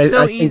 And it's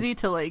so easy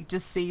to like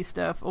just say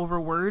stuff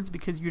over words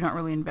because you're not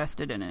really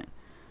invested in it.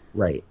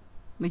 Right.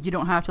 Like, you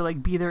don't have to,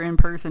 like, be there in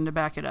person to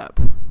back it up.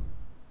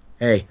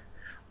 Hey,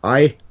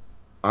 I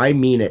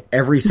mean it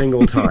every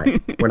single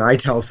time when I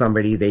tell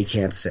somebody they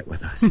can't sit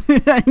with us.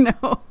 I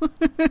know.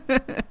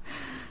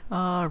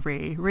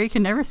 Ray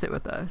can never sit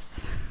with us.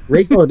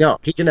 No,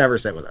 he can never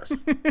sit with us.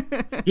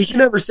 He can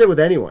never sit with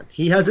anyone.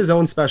 He has his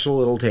own special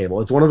little table.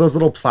 It's one of those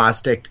little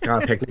plastic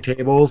picnic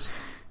tables.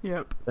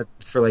 Yep.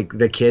 For like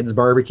the kids'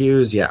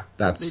 barbecues. Yeah,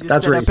 that's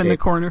where he's in the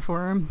corner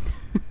for him.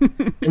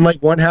 And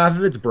like one half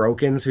of it's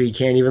broken, so he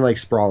can't even like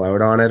sprawl out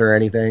on it or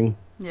anything.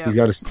 Yeah. He's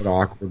got to sit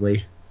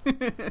awkwardly.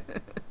 Because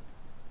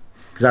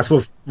that's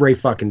what Ray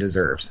fucking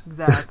deserves.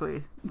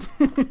 Exactly.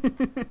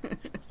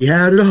 He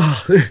had it all.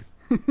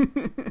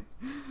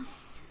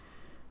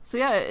 So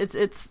yeah,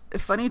 it's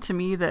funny to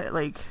me that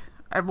like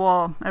I've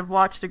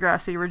watched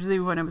Degrassi originally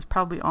when it was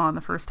probably on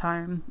the first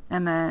time,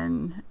 and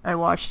then I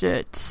watched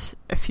it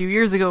a few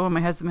years ago when my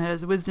husband had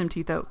his wisdom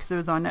teeth out because it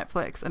was on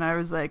Netflix, and I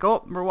was like,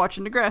 oh, we're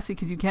watching Degrassi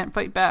because you can't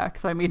fight back,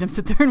 so I made him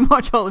sit there and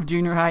watch all of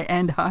Junior High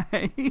and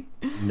High.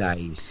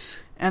 Nice.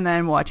 And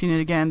then watching it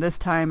again this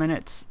time, and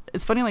it's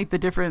funny, like the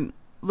different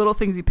little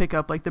things you pick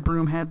up, like the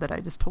broom head that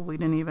I just totally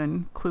didn't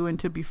even clue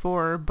into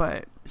before,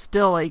 but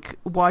still, like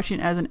watching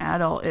it as an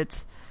adult,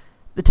 it's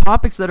the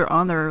topics that are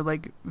on there are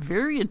like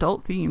very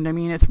adult themed. I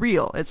mean, it's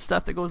real. It's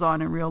stuff that goes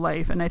on in real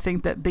life. And I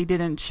think that they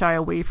didn't shy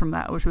away from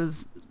that, which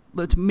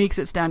makes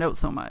it stand out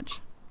so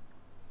much.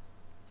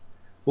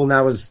 Well,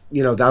 that was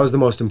the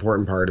most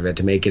important part of it,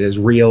 to make it as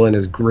real and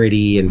as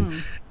gritty and,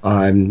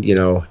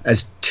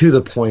 as to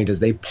the point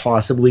as they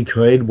possibly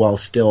could, while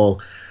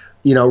still,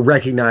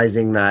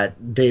 recognizing that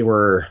they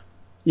were,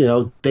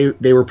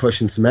 they were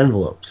pushing some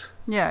envelopes.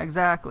 Yeah,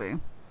 exactly.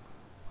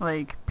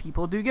 Like,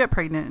 people do get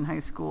pregnant in high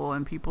school,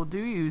 and people do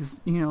use,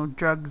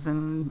 drugs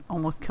and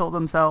almost kill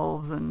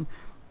themselves, and,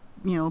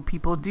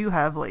 people do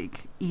have,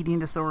 like, eating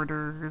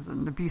disorders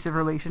and abusive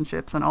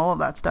relationships and all of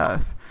that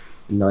stuff.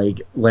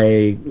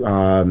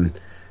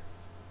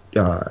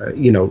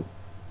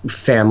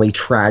 Family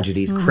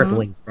tragedies,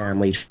 crippling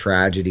family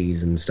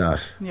tragedies and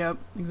stuff. Yep,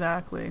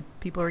 exactly.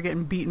 People are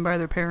getting beaten by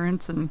their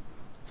parents and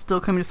still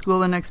coming to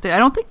school the next day. I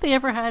don't think they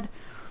ever had...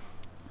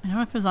 I don't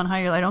know if it was on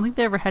Higher. I don't think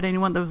they ever had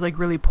anyone that was like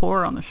really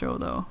poor on the show,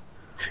 though.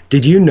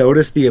 Did you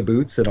notice the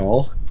aboots at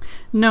all?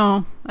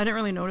 No, I didn't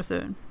really notice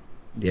it.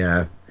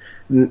 Yeah.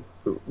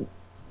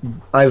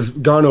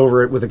 I've gone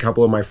over it with a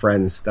couple of my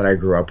friends that I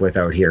grew up with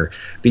out here,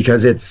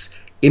 because it's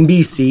in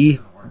BC,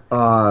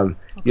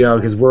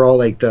 because we're all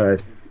like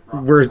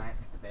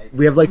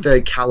we have like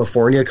the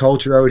California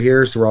culture out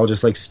here, so we're all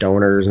just like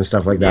stoners and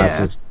stuff like that. Yeah.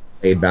 So it's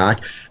laid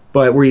back.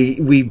 But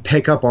we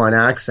pick up on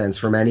accents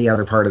from any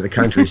other part of the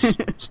country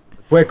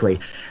quickly,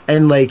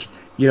 and like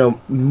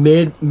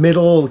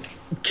middle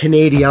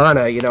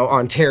Canadiana,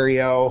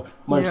 Ontario,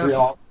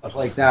 Montreal, stuff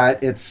like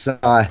that. It's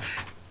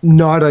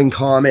not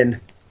uncommon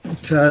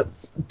to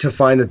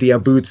find that the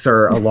boots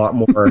are a lot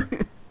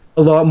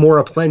more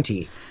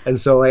aplenty. And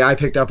so like I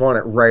picked up on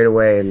it right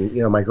away, and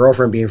my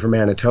girlfriend being from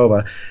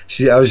Manitoba,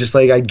 I was just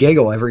like, I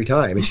giggle every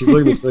time, and she's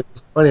looking at me like,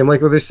 it's funny. I'm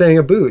like, well, they're saying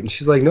a boot, and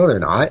she's like, no, they're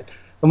not.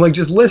 I'm like,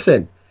 just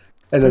listen.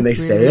 And then they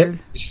say it. And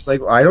she's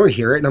like, well, I don't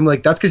hear it. And I'm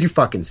like, that's because you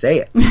fucking say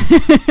it.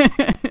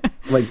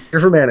 I'm like, you're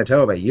from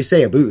Manitoba. You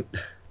say a boot.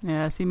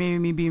 Yeah, see, maybe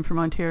me being from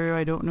Ontario,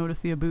 I don't notice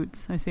the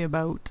boots. I say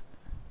about.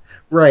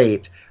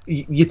 Right.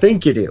 You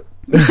think you do.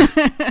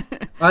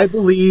 I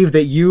believe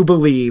that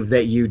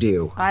you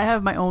do. I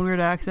have my own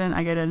weird accent.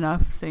 I get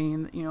enough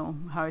saying,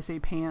 how I say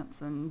pants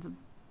and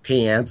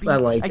pants. Beats. I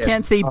like it. I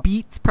can't say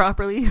beats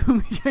properly.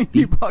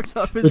 Box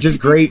office which is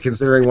beats. great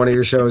considering one of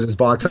your shows is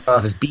box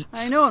office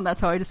beats. I know, and that's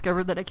how I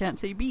discovered that I can't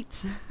say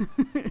beats.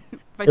 If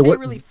I say it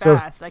really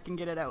fast, I can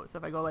get it out. So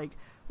if I go like,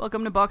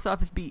 welcome to box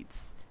office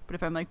beats. But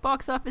if I'm like,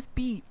 box office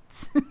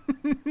beats.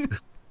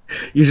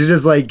 You should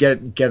just like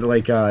get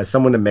like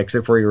someone to mix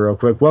it for you real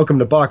quick. Welcome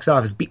to box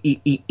office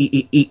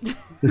beats.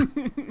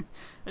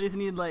 I just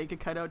need like a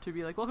cutout to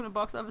be like, welcome to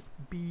box office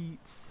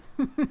beats.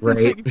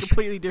 Right. Like a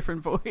completely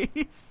different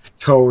voice.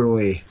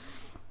 Totally.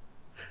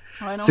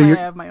 Well, I know So I you're-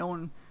 have my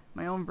own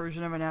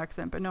version of an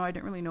accent, but no, I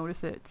didn't really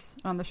notice it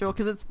on the show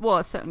because it's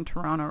set in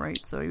Toronto, right?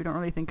 So you don't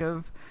really think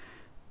of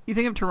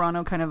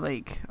Toronto kind of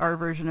like our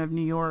version of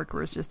New York,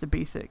 where it's just a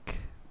basic,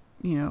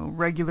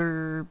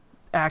 regular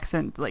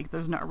accent. Like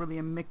there's not really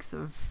a mix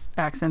of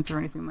accents or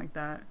anything like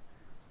that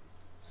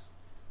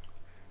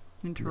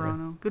in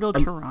Toronto. Good old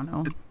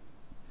Toronto.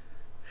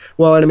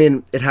 Well, and I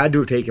mean, it had to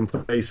have taken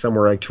place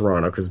somewhere like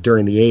Toronto because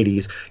during the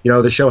 80s,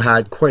 the show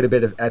had quite a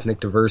bit of ethnic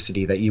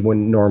diversity that you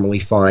wouldn't normally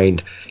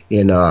find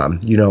in, a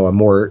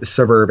more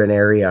suburban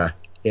area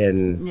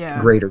in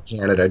Greater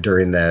Canada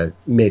during the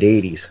mid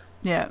 80s.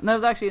 Yeah, and that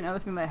was actually another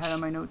thing that I had on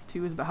my notes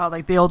too, is about how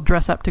like they all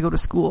dress up to go to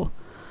school.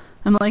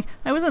 I'm like,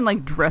 I wasn't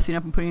like dressing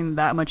up and putting in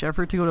that much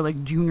effort to go to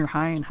like junior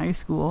high and high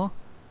school.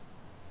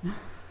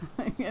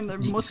 And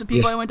most of the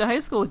people I went to high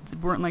school with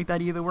weren't like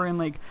that either, wearing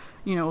like,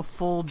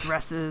 full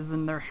dresses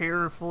and their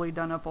hair fully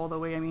done up all the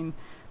way. I mean,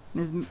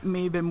 it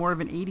may have been more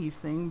of an 80s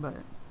thing, but...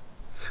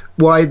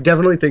 Well, I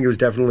definitely think it was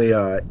definitely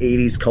a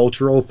 80s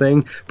cultural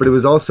thing, but it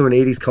was also an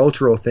 80s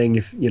cultural thing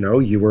if,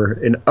 you were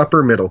an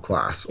upper middle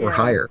class or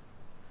higher.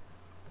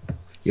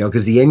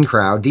 Because the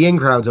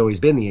in-crowd's always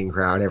been the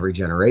in-crowd every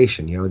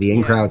generation. The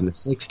in-crowd in the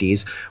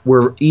 60s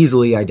were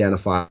easily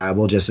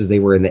identifiable just as they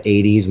were in the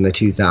 80s and the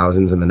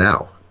 2000s and the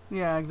now.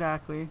 Yeah,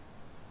 exactly.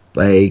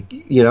 Like,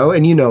 and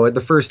it,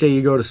 the first day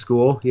you go to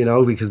school,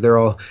 because they're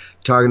all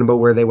talking about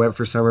where they went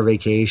for summer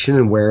vacation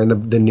and wearing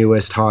the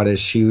newest,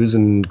 hottest shoes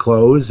and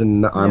clothes,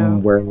 and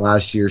I'm wearing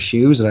last year's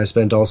shoes, and I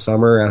spent all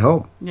summer at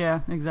home. Yeah,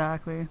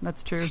 exactly.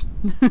 That's true.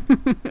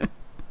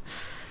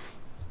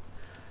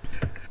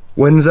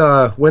 When's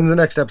the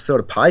next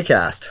episode of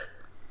FEARCast?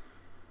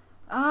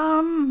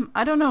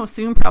 I don't know.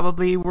 Soon,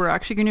 probably. We're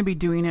actually going to be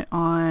doing it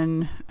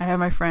on... I have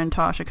my friend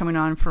Tasha coming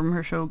on from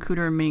her show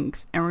Cooter and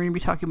Minx, and we're going to be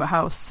talking about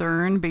how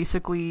CERN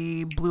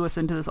basically blew us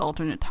into this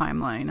alternate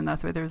timeline, and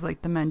that's why there's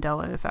like the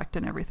Mandela effect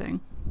and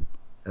everything.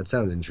 That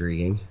sounds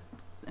intriguing.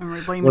 And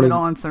we're blaming it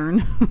all on CERN.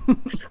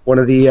 One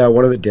of the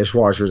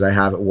dishwashers I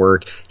have at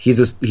work,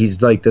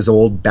 he's like this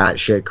old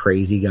batshit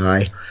crazy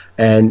guy,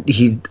 and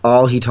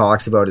all he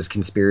talks about is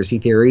conspiracy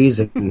theories.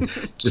 And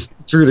just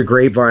through the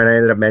grapevine, I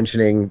ended up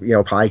mentioning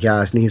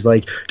podcast, and he's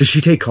like, "Does she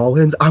take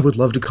call-ins? I would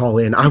love to call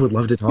in. I would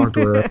love to talk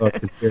to her about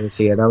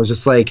conspiracy." And I was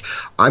just like,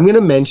 "I'm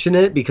gonna mention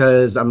it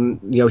because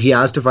he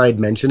asked if I'd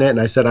mention it, and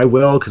I said I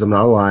will because I'm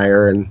not a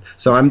liar, and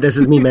so this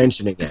is me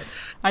mentioning it."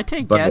 I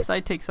take guests. I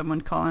take someone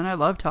calling. I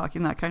love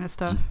talking that kind of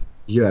stuff.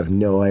 You have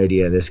no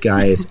idea. This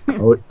guy is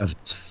out of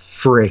his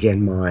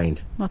friggin'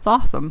 mind. That's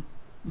awesome.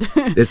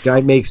 This guy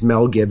makes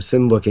Mel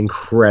Gibson look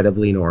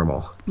incredibly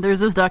normal.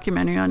 There's this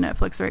documentary on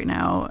Netflix right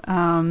now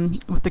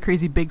with the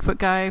crazy Bigfoot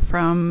guy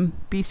from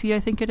BC, I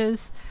think it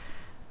is.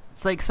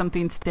 It's like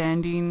something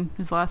Standing,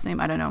 his last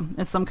name. I don't know.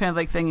 It's some kind of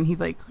like thing, and he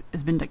like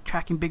has been like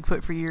tracking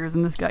Bigfoot for years.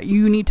 And this guy,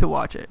 you need to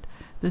watch it.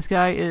 This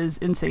guy is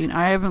insane.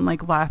 I haven't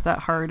like laughed that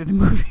hard at a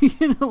movie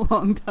in a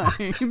long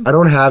time. I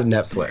don't have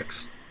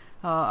Netflix.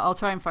 I'll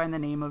try and find the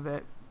name of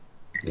it.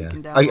 Yeah,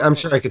 I'm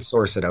sure I could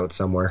source it out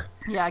somewhere.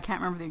 Yeah, I can't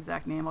remember the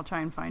exact name. I'll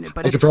try and find it,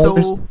 but it's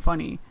so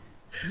funny.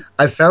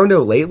 I've found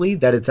out lately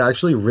that it's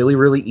actually really,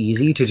 really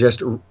easy to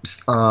just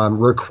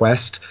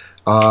request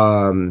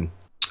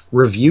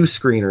review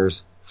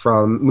screeners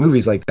from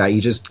movies like that.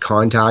 You just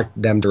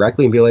contact them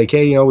directly and be like,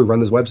 "Hey, we run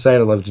this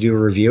website. I'd love to do a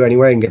review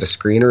anyway and get a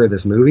screener of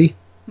this movie."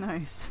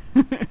 Nice.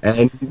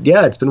 And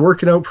yeah, it's been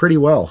working out pretty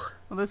well.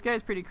 Well, this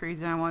guy's pretty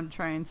crazy. I wanted to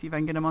try and see if I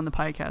can get him on the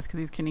podcast because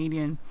he's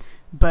Canadian.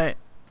 But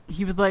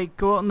he would like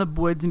go out in the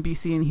woods in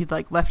BC and he'd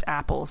like left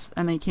apples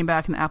and then he came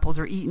back and the apples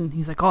are eaten.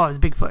 He's like, oh, it's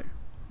Bigfoot.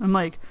 I'm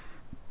like,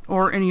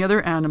 or any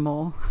other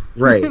animal.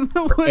 Right. In the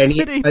Or woods any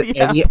that ate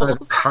the other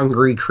apples.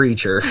 hungry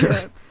creature.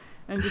 Yeah.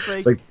 And just like,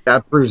 It's like,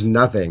 that proves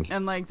nothing.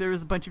 and like there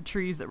was a bunch of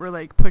trees that were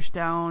like pushed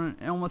down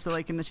almost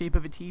like in the shape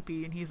of a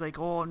teepee, and he's like,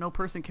 oh, no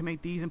person can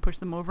make these and push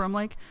them over. I'm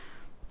like,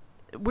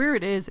 where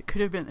it is, it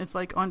could have been, it's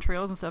like on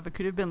trails and stuff, it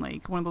could have been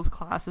like one of those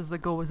classes that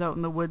goes out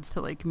in the woods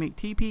to like make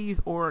teepees,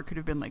 or it could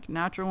have been like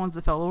natural ones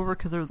that fell over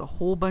because there was a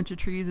whole bunch of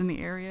trees in the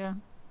area.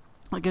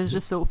 Like, it's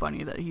just so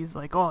funny that he's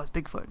like, oh, it's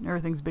Bigfoot and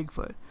everything's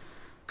Bigfoot.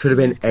 Could have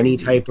been any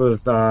type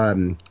of,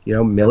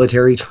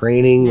 military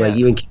training, Yeah. like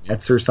even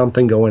cadets or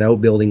something going out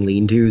building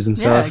lean-tos and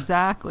Yeah, stuff.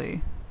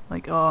 exactly.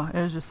 Like, oh, it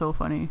was just so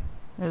funny.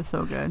 It was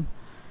so good.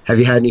 Have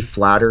you had any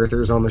flat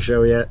earthers on the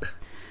show yet?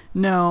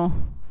 No,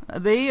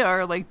 they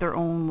are like their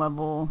own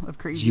level of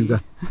crazy.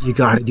 You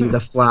got to do the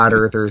flat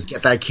earthers.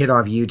 Get that kid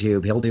off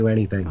YouTube. He'll do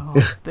anything. Oh,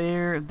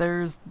 they're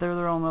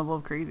their own level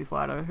of crazy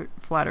flat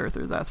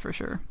earthers, that's for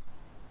sure.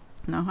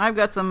 No, I've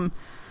got some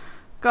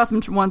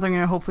ones I'm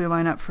gonna hopefully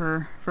line up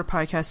for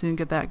podcasting and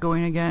get that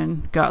going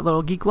again. Got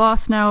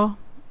Littlegeeklost now,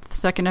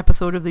 second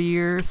episode of the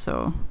year,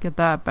 so get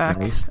that back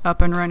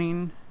up and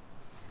running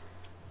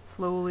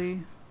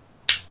slowly.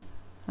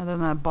 Other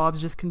than that, Bob's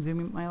just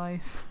consuming my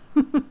life.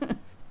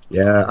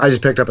 Yeah, I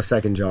just picked up a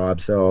second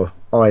job, so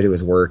all I do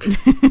is work.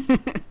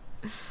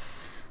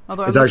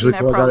 Although It's I'm actually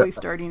looking at cool. probably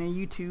starting a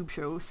YouTube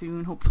show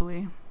soon,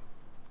 hopefully.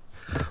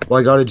 Well,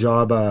 I got a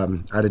job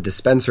at a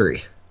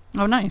dispensary,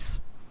 Oh, nice.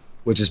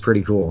 which is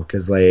pretty cool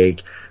because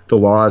like the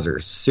laws are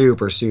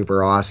super,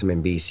 super awesome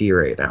in BC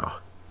right now.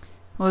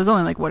 Well, there's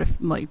only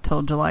like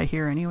till July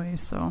here anyway,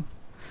 so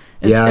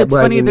it's Well,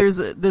 funny. I mean, There's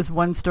this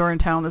one store in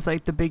town that's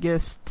like the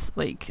biggest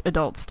like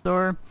adult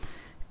store,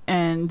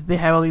 and they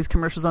have all these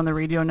commercials on the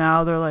radio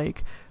now. They're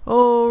like,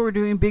 oh, we're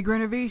doing big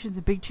renovations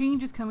and big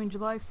changes coming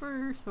July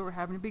 1st, so we're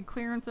having a big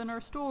clearance in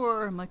our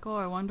store. I'm like, oh,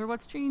 I wonder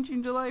what's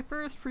changing July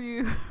 1st for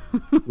you.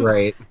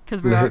 Right.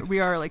 Because we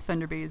are like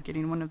Thunder Bay is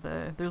getting one of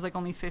there's like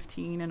only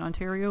 15 in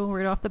Ontario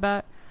right off the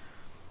bat,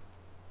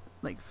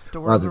 like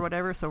stores or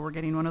whatever, so we're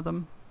getting one of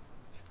them.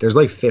 There's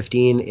like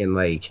 15 in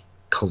like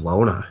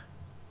Kelowna.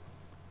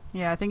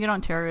 Yeah, I think in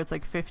Ontario it's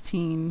like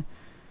 15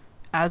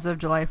 as of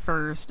July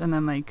 1st, and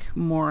then like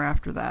more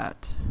after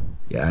that.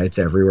 Yeah, it's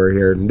everywhere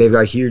here. They've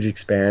got huge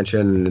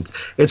expansion. And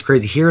it's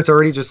crazy. Here it's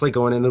already just like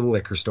going into the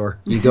liquor store.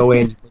 You go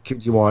in,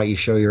 you want, you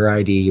show your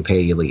ID, you pay,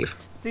 you leave.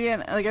 See,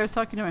 and like I was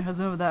talking to my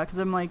husband about that because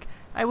I'm like,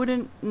 I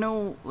wouldn't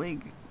know like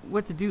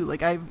what to do.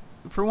 Like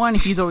for one,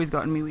 he's always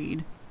gotten me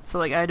weed. So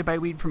like I had to buy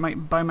weed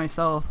by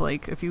myself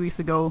like a few weeks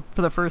ago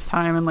for the first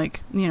time in like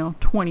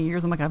 20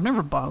 years. I'm like, I've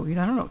never bought weed.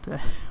 I don't know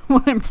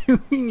what I'm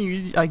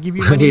doing. I give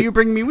you money, you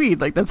bring me weed.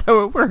 Like that's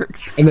how it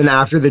works. And then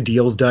after the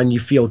deal's done, you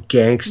feel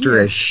gangster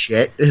as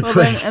shit. It's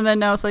and then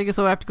now it's like,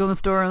 so I have to go in the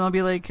store and I'll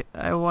be like,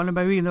 I want to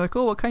buy weed. And they're like,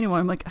 oh, what kind you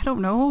want? I'm like, I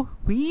don't know,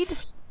 weed.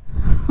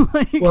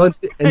 Like, well,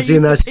 and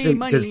seeing that's pay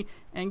money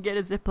and get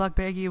a Ziploc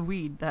baggie of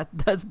weed.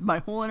 That's my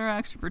whole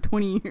interaction for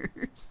 20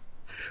 years.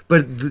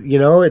 But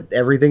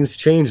everything's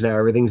changed now.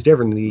 Everything's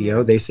different.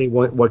 They say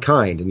what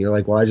kind, and you're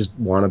like, well, I just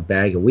want a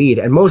bag of weed.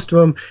 And most of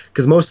them,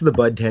 because most of the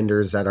bud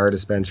tenders at our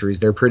dispensaries,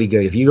 they're pretty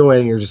good. If you go in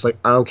and you're just like,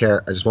 I don't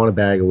care, I just want a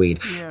bag of weed.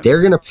 Yeah.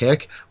 They're gonna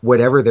pick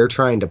whatever they're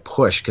trying to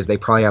push because they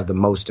probably have the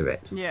most of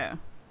it. Yeah.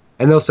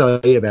 And they'll sell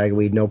you a bag of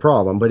weed, no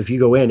problem. But if you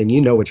go in and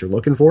you know what you're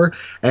looking for,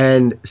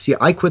 and see,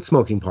 I quit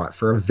smoking pot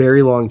for a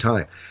very long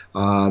time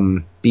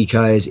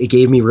because it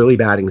gave me really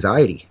bad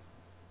anxiety,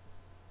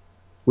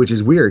 which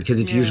is weird because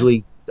it's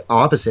usually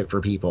opposite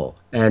for people.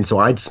 And so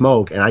I'd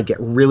smoke and I'd get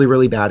really,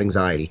 really bad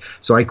anxiety.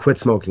 So I quit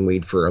smoking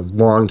weed for a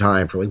long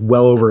time, for like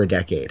well over a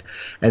decade.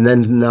 And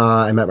then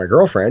I met my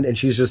girlfriend and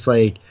she's just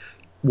like,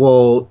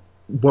 well,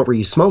 what were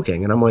you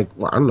smoking? And I'm like,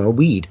 well, I don't know,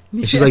 weed.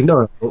 And she's like,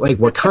 no, like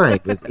what kind?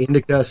 It was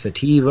indica,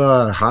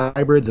 sativa,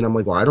 hybrids? And I'm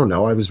like, well, I don't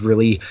know. I was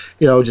really,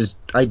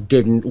 I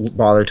didn't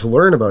bother to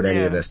learn about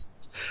any of this.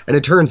 And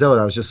it turns out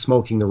I was just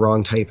smoking the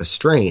wrong type of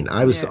strain.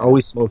 I was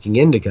always smoking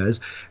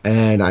indicas,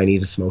 and I need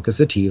to smoke a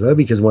sativa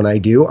because when I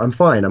do, I'm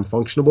fine. I'm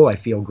functionable. I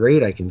feel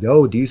great. I can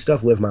go do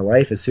stuff, live my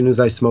life. As soon as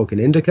I smoke an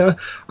indica,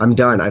 I'm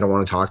done. I don't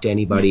want to talk to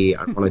anybody.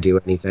 I don't want to do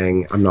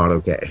anything. I'm not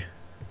okay.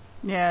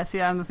 Yeah,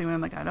 see, I'm the same way.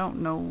 I'm like, I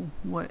don't know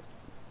what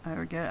I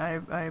would get.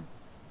 I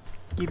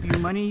give you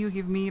money, you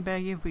give me a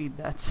bag of weed.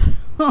 That's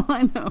all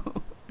I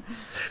know.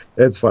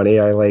 It's funny.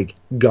 I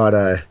got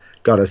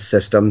a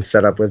system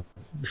set up with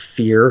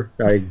Fear.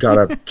 I got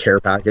a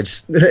care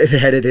package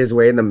headed his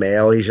way in the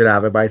mail. He should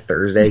have it by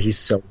Thursday. He's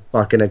so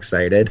fucking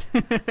excited.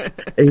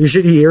 And you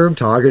should hear him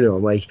talking to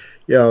him. Like,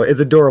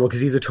 it's adorable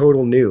because he's a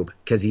total noob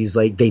because he's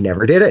like, they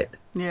never did it.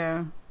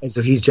 Yeah. And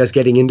so he's just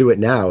getting into it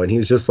now. And he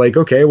was just like,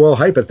 okay, well,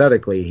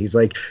 hypothetically, he's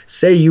like,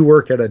 say you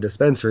work at a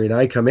dispensary and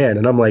I come in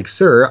and I'm like,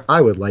 sir, I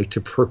would like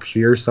to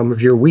procure some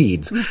of your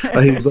weeds.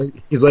 And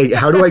he's like,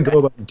 how do I go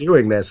about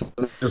doing this?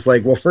 I'm just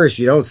like, well, first,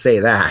 you don't say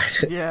that.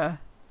 Yeah.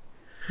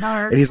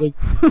 Narc. And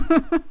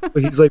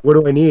he's like, what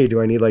do I need?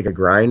 Do I need like a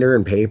grinder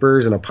and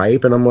papers and a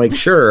pipe? And I'm like,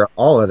 sure,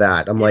 all of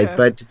that. I'm like,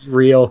 but to be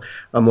real,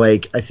 I'm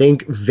like, I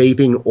think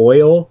vaping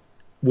oil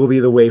will be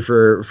the way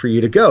for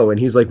you to go. And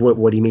he's like,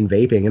 what do you mean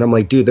vaping? And I'm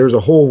like, dude, there's a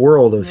whole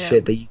world of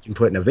shit that you can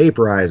put in a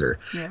vaporizer.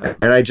 Yeah.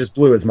 And I just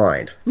blew his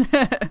mind.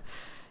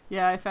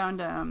 Yeah, I found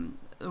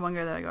the one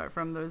guy that I got it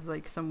from, there's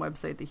like some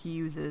website that he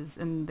uses,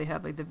 and they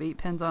have like the vape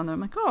pens on them.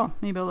 I'm like, oh,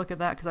 maybe I'll look at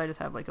that, because I just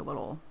have like a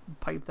little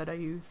pipe that I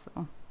use,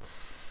 so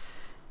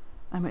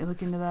I might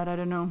look into that. I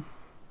don't know,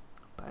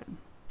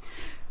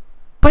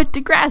 but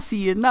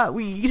Degrassi and not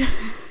weed.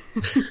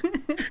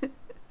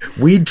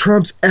 Weed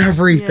trumps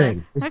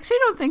everything. Yeah. I actually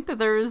don't think that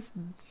there is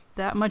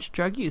that much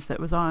drug use that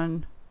was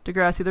on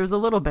Degrassi. There was a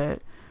little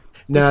bit.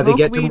 No, they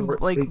get weed,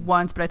 to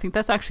once, but I think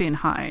that's actually in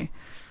high.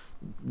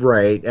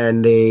 Right,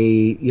 and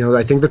they,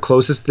 I think the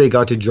closest they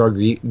got to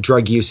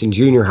drug use in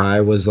junior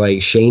high was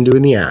like Shane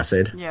doing the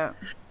acid. Yeah.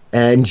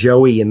 And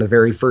Joey in the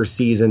very first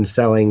season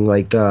selling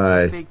like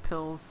the fake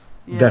pills.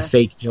 Yeah. The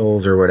fake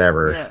pills or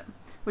whatever. Yeah.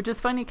 Which is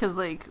funny, because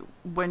like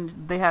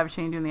when they have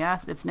Shane doing the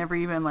acid, it's never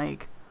even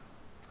like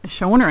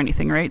shown or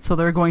anything, right? So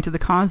they're going to the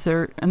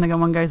concert, and then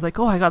one guy's like,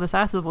 oh, I got this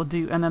acid, we'll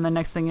do. And then the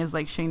next thing is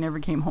like Shane never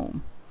came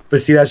home.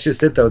 But see, that's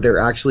just it though. There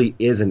actually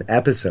is an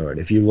episode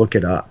if you look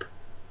it up.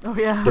 Oh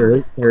yeah.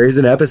 There is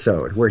an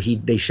episode where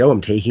they show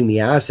him taking the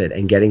acid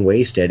and getting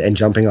wasted and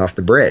jumping off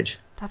the bridge.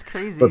 That's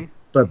crazy.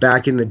 But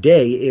back in the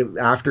day,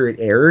 after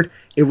it aired,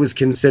 it was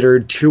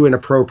considered too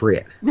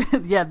inappropriate.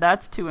 Yeah,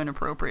 that's too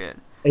inappropriate.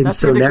 And that's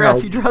so where now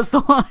Degrassi draws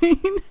the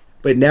line.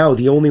 But now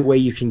the only way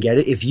you can get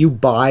it, if you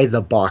buy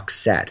the box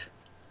set,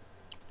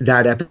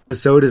 that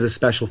episode is a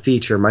special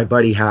feature. My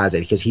buddy has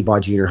it because he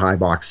bought junior high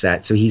box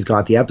set, so he's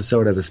got the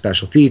episode as a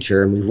special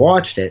feature, and we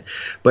watched it.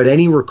 But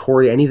anything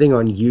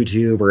on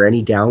YouTube or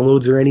any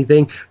downloads or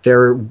anything,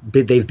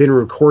 they've been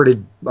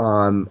recorded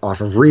off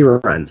of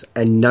reruns,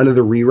 and none of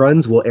the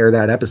reruns will air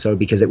that episode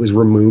because it was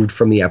removed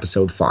from the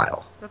episode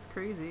file. That's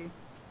crazy.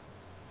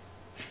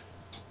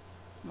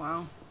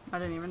 Wow, I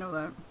didn't even know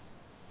that.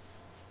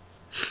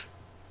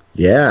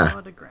 Yeah.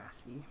 Oh, Degrassi.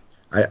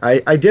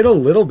 I did a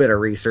little bit of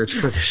research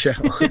for the show.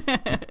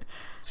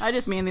 I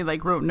just mainly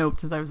wrote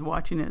notes as I was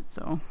watching it,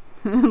 so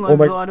a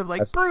lot of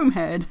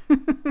Broomhead.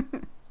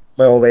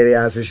 My old lady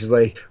asked me, she's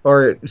like,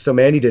 so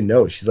Mandy didn't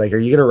know. She's like, are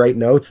you going to write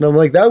notes? And I'm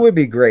like, that would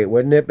be great,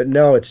 wouldn't it? But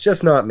no, it's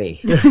just not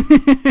me.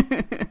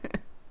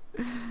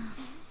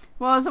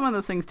 Well, some of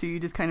those things too, you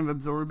just kind of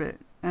absorb it.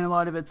 And a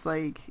lot of it's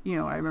I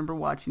remember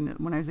watching it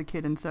when I was a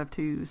kid and stuff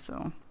too,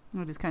 so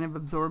I just kind of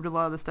absorbed a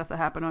lot of the stuff that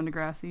happened on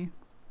Degrassi.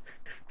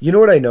 You know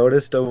what I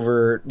noticed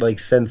over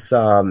since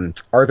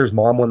Arthur's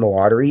mom won the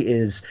lottery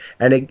is,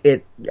 and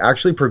it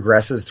actually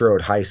progresses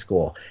throughout high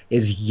school,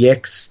 is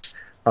Yick's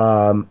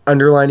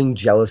underlining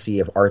jealousy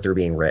of Arthur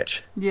being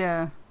rich.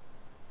 Yeah.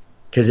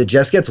 Because it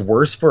just gets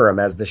worse for him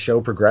as the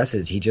show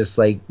progresses. He just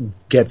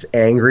gets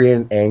angry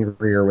and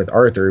angrier with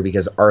Arthur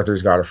because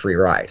Arthur's got a free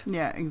ride.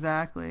 Yeah,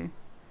 exactly.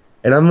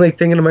 And I'm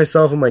thinking to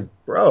myself,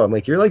 bro,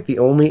 you're the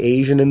only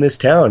Asian in this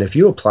town. If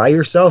you apply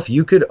yourself,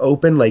 you could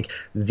open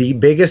the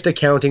biggest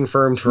accounting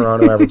firm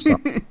Toronto ever saw.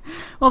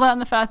 Well, that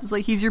and the fact is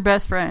he's your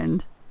best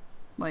friend.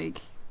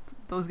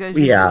 Those guys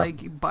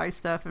usually buy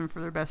stuff and for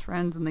their best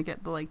friends, and they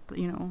get the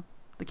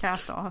the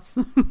cast-offs.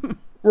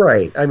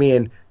 Right.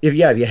 If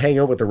you hang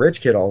out with the rich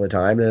kid all the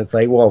time, then it's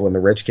when the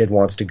rich kid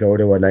wants to go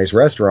to a nice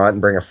restaurant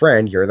and bring a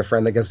friend, you're the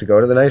friend that gets to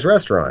go to the nice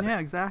restaurant. Yeah,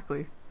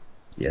 exactly.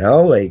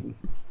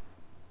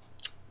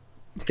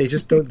 They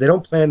just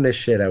don't plan this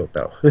shit out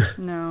though.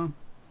 No.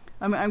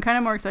 I'm kind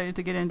of more excited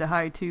to get into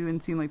high too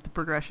and seeing the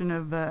progression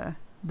of the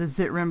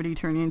Zit Remedy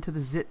turning into the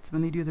Zits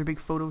when they do their big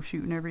photo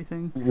shoot and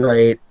everything.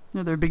 Right.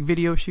 Their big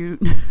video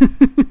shoot.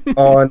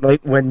 Oh, and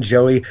when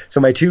Joey, so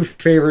my two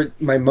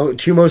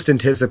most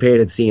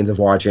anticipated scenes of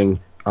watching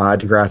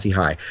Degrassi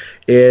High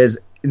is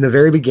in the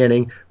very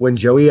beginning when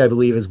Joey, I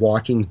believe, is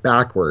walking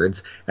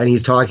backwards and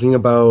he's talking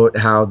about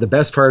how the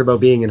best part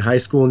about being in high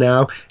school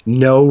now,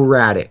 no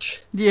Radich.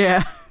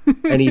 Yeah.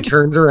 And he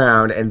turns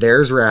around and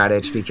there's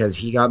Radich because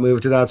he got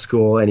moved to that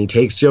school, and he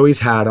takes Joey's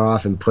hat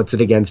off and puts it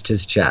against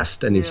his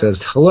chest and he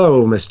says,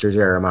 "Hello, Mr.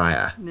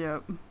 Jeremiah."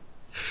 Yep.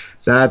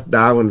 So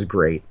that one's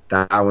great.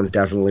 That one's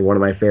definitely one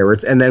of my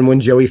favorites. And then when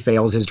Joey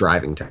fails his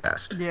driving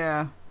test.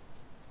 Yeah.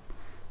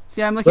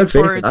 See, I'm looking Let's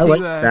forward face it, to... I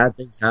like bad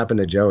things happen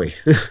to Joey.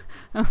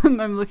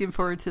 I'm looking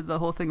forward to the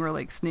whole thing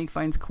where Snake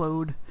finds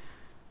Claude.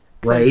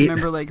 Right. I just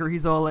remember where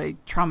he's all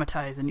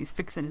traumatized and he's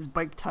fixing his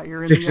bike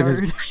tire in the yard.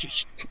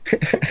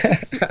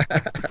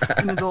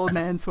 In his old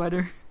man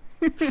sweater.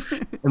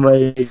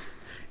 And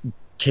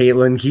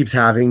Caitlin keeps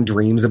having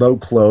dreams about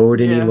Claude,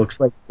 and he looks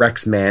like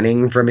Rex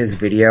Manning from his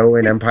video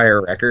in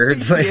Empire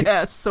Records.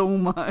 Yeah, so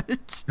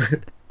much.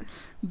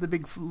 The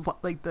big,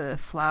 the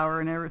flower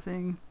and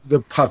everything.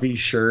 The puffy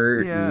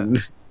shirt. Yeah.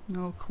 And...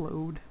 No,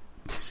 Claude.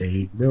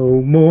 Say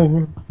no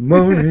more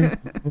money.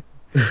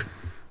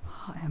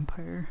 Oh,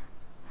 Empire.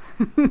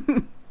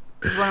 One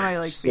of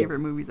my favorite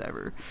movies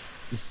ever.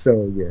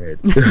 So good.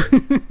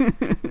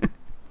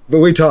 But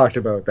we talked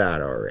about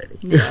that already.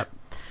 Yeah.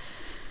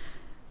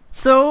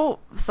 So,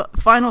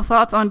 final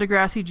thoughts on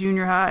Degrassi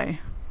Junior High.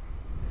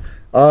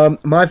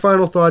 My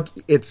final thought,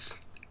 it's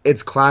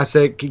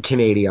classic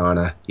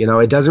Canadiana. You know,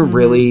 it doesn't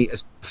really,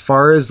 as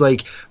far as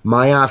like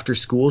my after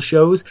school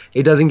shows,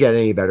 it doesn't get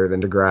any better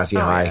than Degrassi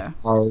High. Yeah.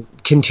 I'll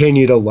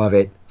continue to love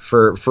it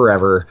for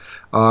forever.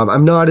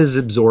 I'm not as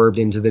absorbed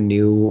into the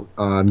new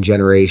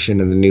generation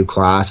and the new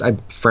class. I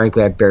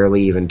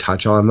barely even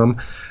touch on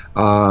them.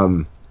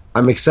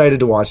 I'm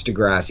excited to watch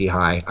Degrassi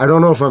High. I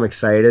don't know if I'm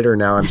excited or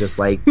now I'm just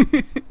like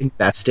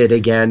invested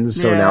again.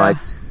 So now I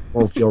just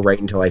won't feel right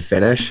until I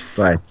finish.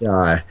 But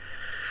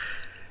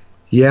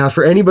yeah,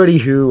 for anybody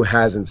who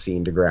hasn't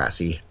seen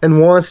Degrassi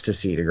and wants to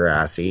see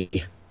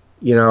Degrassi,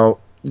 you know,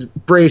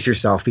 brace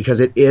yourself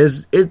because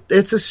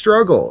it's a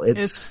struggle.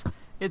 It's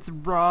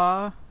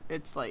raw.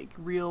 It's like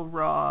real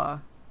raw,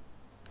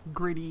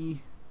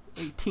 gritty,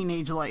 like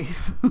teenage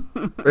life.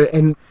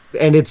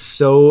 and it's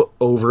so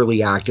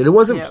overly acted. It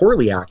wasn't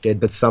poorly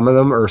acted, but some of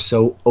them are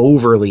so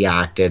overly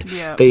acted.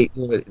 Yeah. A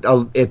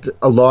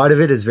lot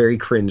of it is very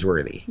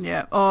cringeworthy.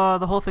 Yeah. Oh,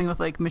 the whole thing with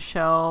like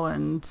Michelle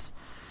and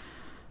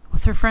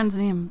what's her friend's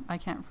name? I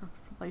can't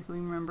likely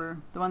remember.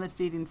 The one that's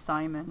dating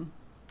Simon.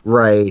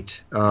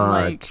 Right.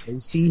 Like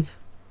Tracy?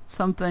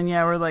 Something,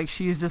 yeah, where like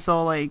she's just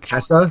all like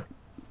Tessa?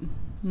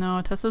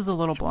 No, Tessa's the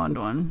little blonde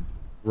one.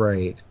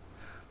 Right.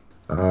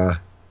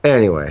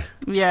 Anyway.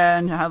 Yeah,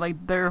 and how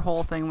like their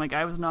whole thing, like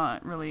I was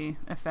not really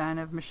a fan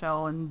of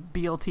Michelle and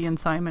BLT and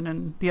Simon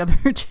and the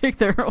other chick,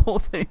 their whole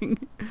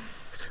thing.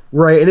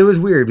 Right, and it was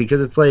weird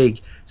because it's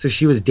like, so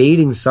she was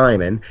dating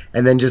Simon,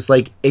 and then just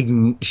like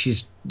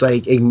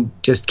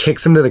just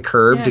kicks him to the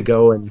curb to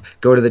go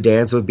to the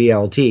dance with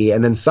BLT,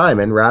 and then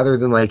Simon, rather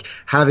than like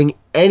having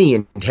any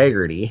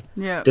integrity,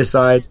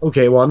 decides,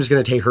 okay, well, I'm just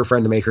gonna take her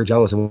friend to make her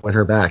jealous and win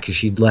her back because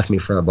she left me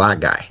for the black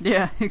guy.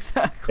 Yeah,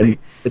 exactly. And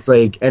it's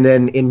like, and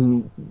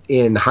then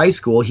in high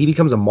school, he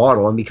becomes a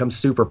model and becomes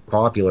super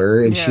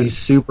popular, and she's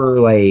super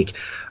like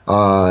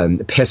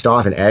pissed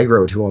off and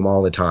aggro to him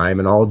all the time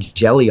and all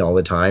jelly all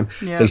the time.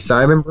 Yeah. Say,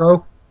 Simon,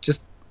 bro,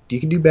 just you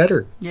can do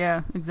better.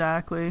 Yeah,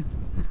 exactly.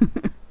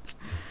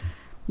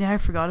 Yeah, I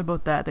forgot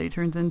about that he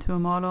turns into a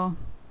model.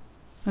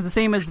 It's the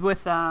same as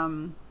with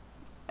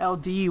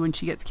LD when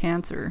she gets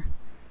cancer.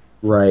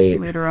 Right.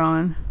 Later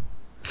on.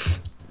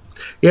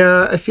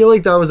 Yeah, I feel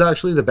like that was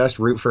actually the best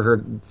route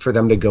for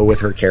them to go with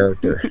her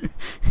character.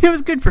 It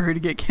was good for her to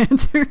get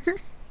cancer.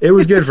 It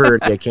was good for her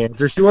to get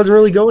cancer. She wasn't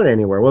really going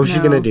anywhere. What was she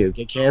going to do?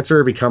 Get cancer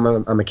or become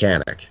a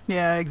mechanic?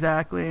 Yeah,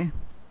 exactly.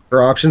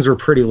 Her options were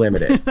pretty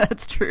limited.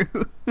 That's true.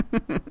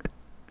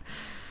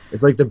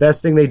 It's like the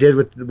best thing they did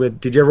with.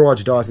 Did you ever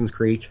watch Dawson's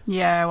Creek?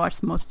 Yeah, I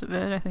watched most of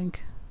it, I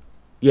think.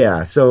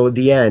 Yeah, so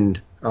the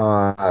end,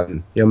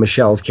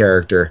 Michelle's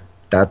character,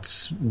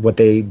 that's what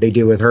they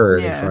do with her.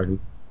 Yeah.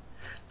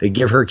 They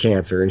give her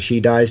cancer and she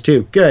dies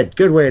too.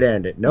 Good way to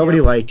end it.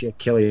 Nobody liked you,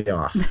 kill you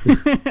off.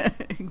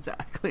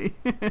 Exactly.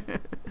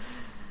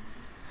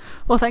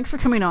 Well, thanks for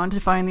coming on to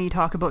finally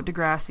talk about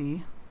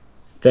Degrassi.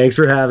 Thanks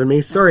for having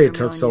me. Sorry it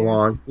took so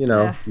long.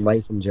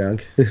 Life and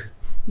junk.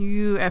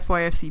 You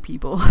FYFC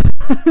people.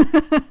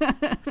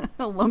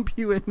 I'll lump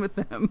you in with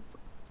them.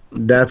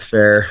 That's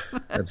fair.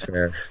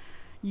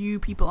 You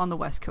people on the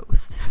West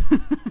Coast.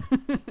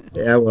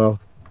 Yeah, well,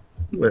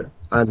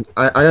 I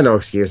got no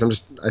excuse.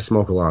 I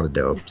smoke a lot of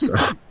dope, so.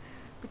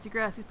 But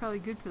Degrassi's probably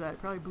good for that.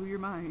 It probably blew your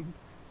mind.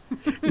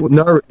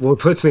 It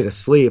puts me to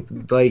sleep.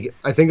 Like,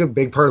 I think a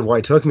big part of why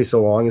it took me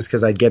so long is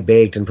because I'd get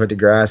baked and put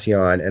Degrassi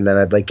on, and then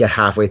I'd like get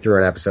halfway through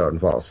an episode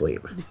and fall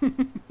asleep.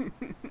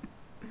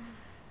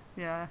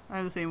 Yeah,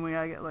 I'm the same way.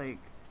 I get like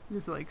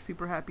just like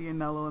super happy and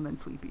mellow and then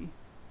sleepy.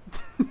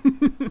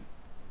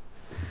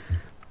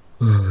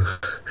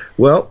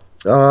 Well,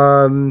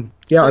 I'm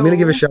going to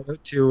give a shout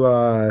out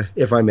to,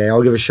 if I may,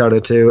 I'll give a shout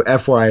out to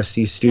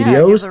FYFC Studios.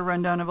 Yeah, give a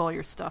rundown of all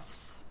your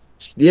stuffs.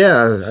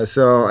 Yeah,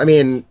 so, I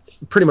mean,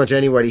 pretty much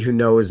anybody who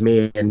knows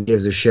me and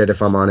gives a shit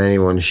if I'm on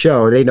anyone's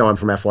show, they know I'm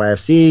from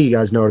FYFC. You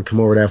guys know to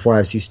come over to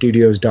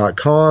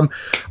FYFCstudios.com.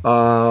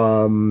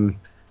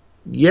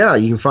 Yeah,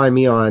 you can find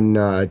me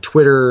on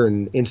Twitter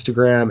and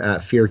Instagram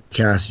at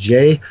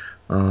FEARCastJ.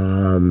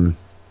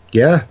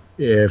 Yeah.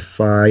 If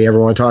you ever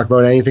want to talk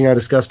about anything I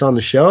discussed on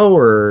the show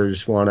or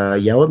just want to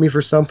yell at me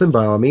for something,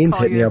 by all means,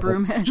 hit me up.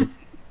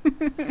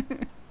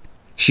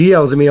 She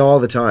yells at me all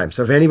the time.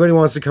 So if anybody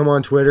wants to come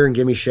on Twitter and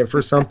give me shit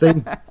for something,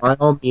 by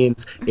all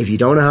means, if you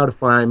don't know how to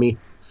find me,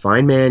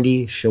 find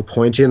Mandy. She'll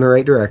point you in the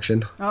right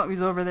direction. Oh,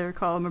 he's over there.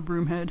 Call him a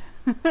broomhead.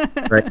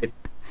 Right.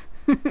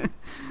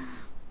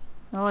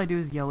 All I do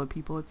is yell at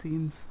people, it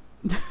seems.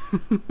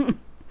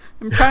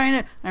 I'm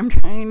trying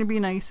to be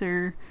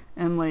nicer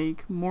and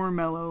like more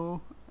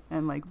mellow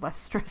and like less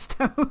stressed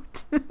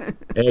out.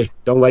 Hey,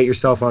 don't light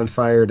yourself on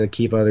fire to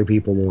keep other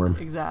people warm.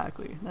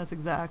 Exactly. That's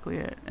exactly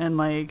it. And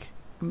like,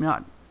 I'm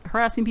not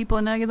harassing people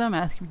and nagging them.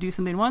 Ask you to do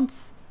something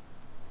once.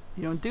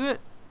 You don't do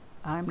it.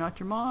 I'm not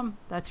your mom.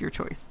 That's your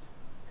choice.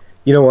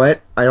 You know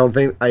what? I don't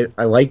think I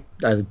like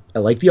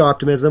the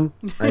optimism.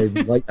 I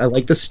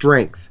like the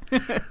strength.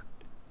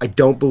 I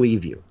don't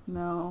believe you.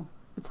 No.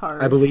 It's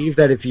hard. I believe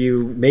that if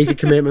you make a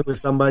commitment with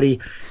somebody,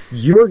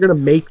 you're going to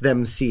make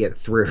them see it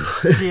through.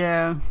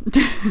 Yeah.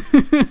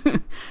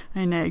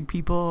 I nag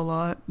people a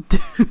lot.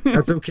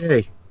 That's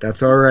okay.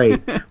 That's all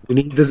right. We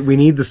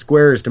need the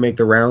squares to make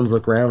the rounds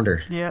look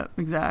rounder. Yeah,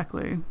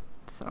 exactly.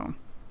 So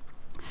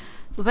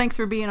thanks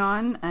for being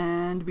on,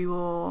 and we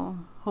will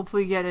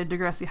hopefully get a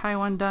Degrassi High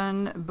one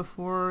done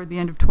before the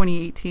end of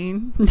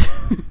 2018.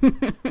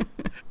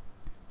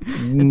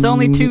 It's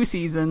only 2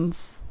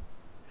 seasons.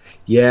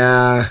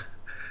 Yeah.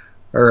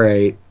 All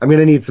right. I'm going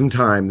to need some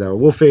time though.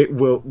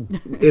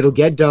 It'll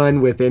get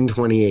done within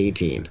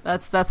 2018.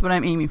 That's what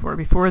I'm aiming for,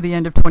 before the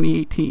end of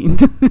 2018.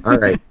 All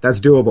right. That's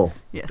doable.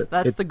 Yes,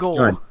 that's the goal.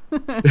 Done.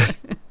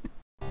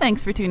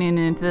 Thanks for tuning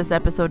in to this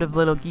episode of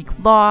Little Geek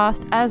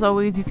Lost. As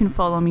always, you can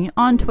follow me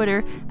on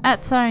Twitter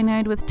at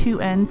Cyanide with 2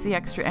 N's. The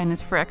extra N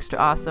is for extra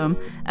awesome,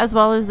 as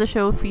well as the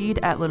show feed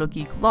at Little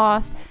Geek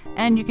Lost.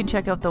 And you can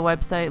check out the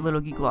website,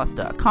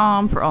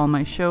 littlegeeklost.com, for all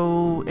my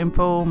show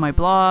info, my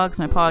blogs,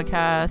 my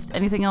podcast,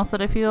 anything else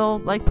that I feel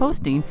like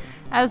posting.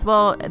 As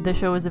well, the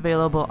show is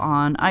available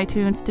on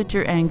iTunes,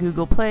 Stitcher, and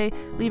Google Play.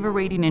 Leave a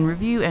rating and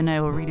review, and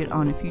I will read it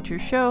on a future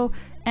show.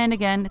 And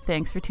again,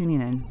 thanks for tuning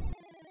in.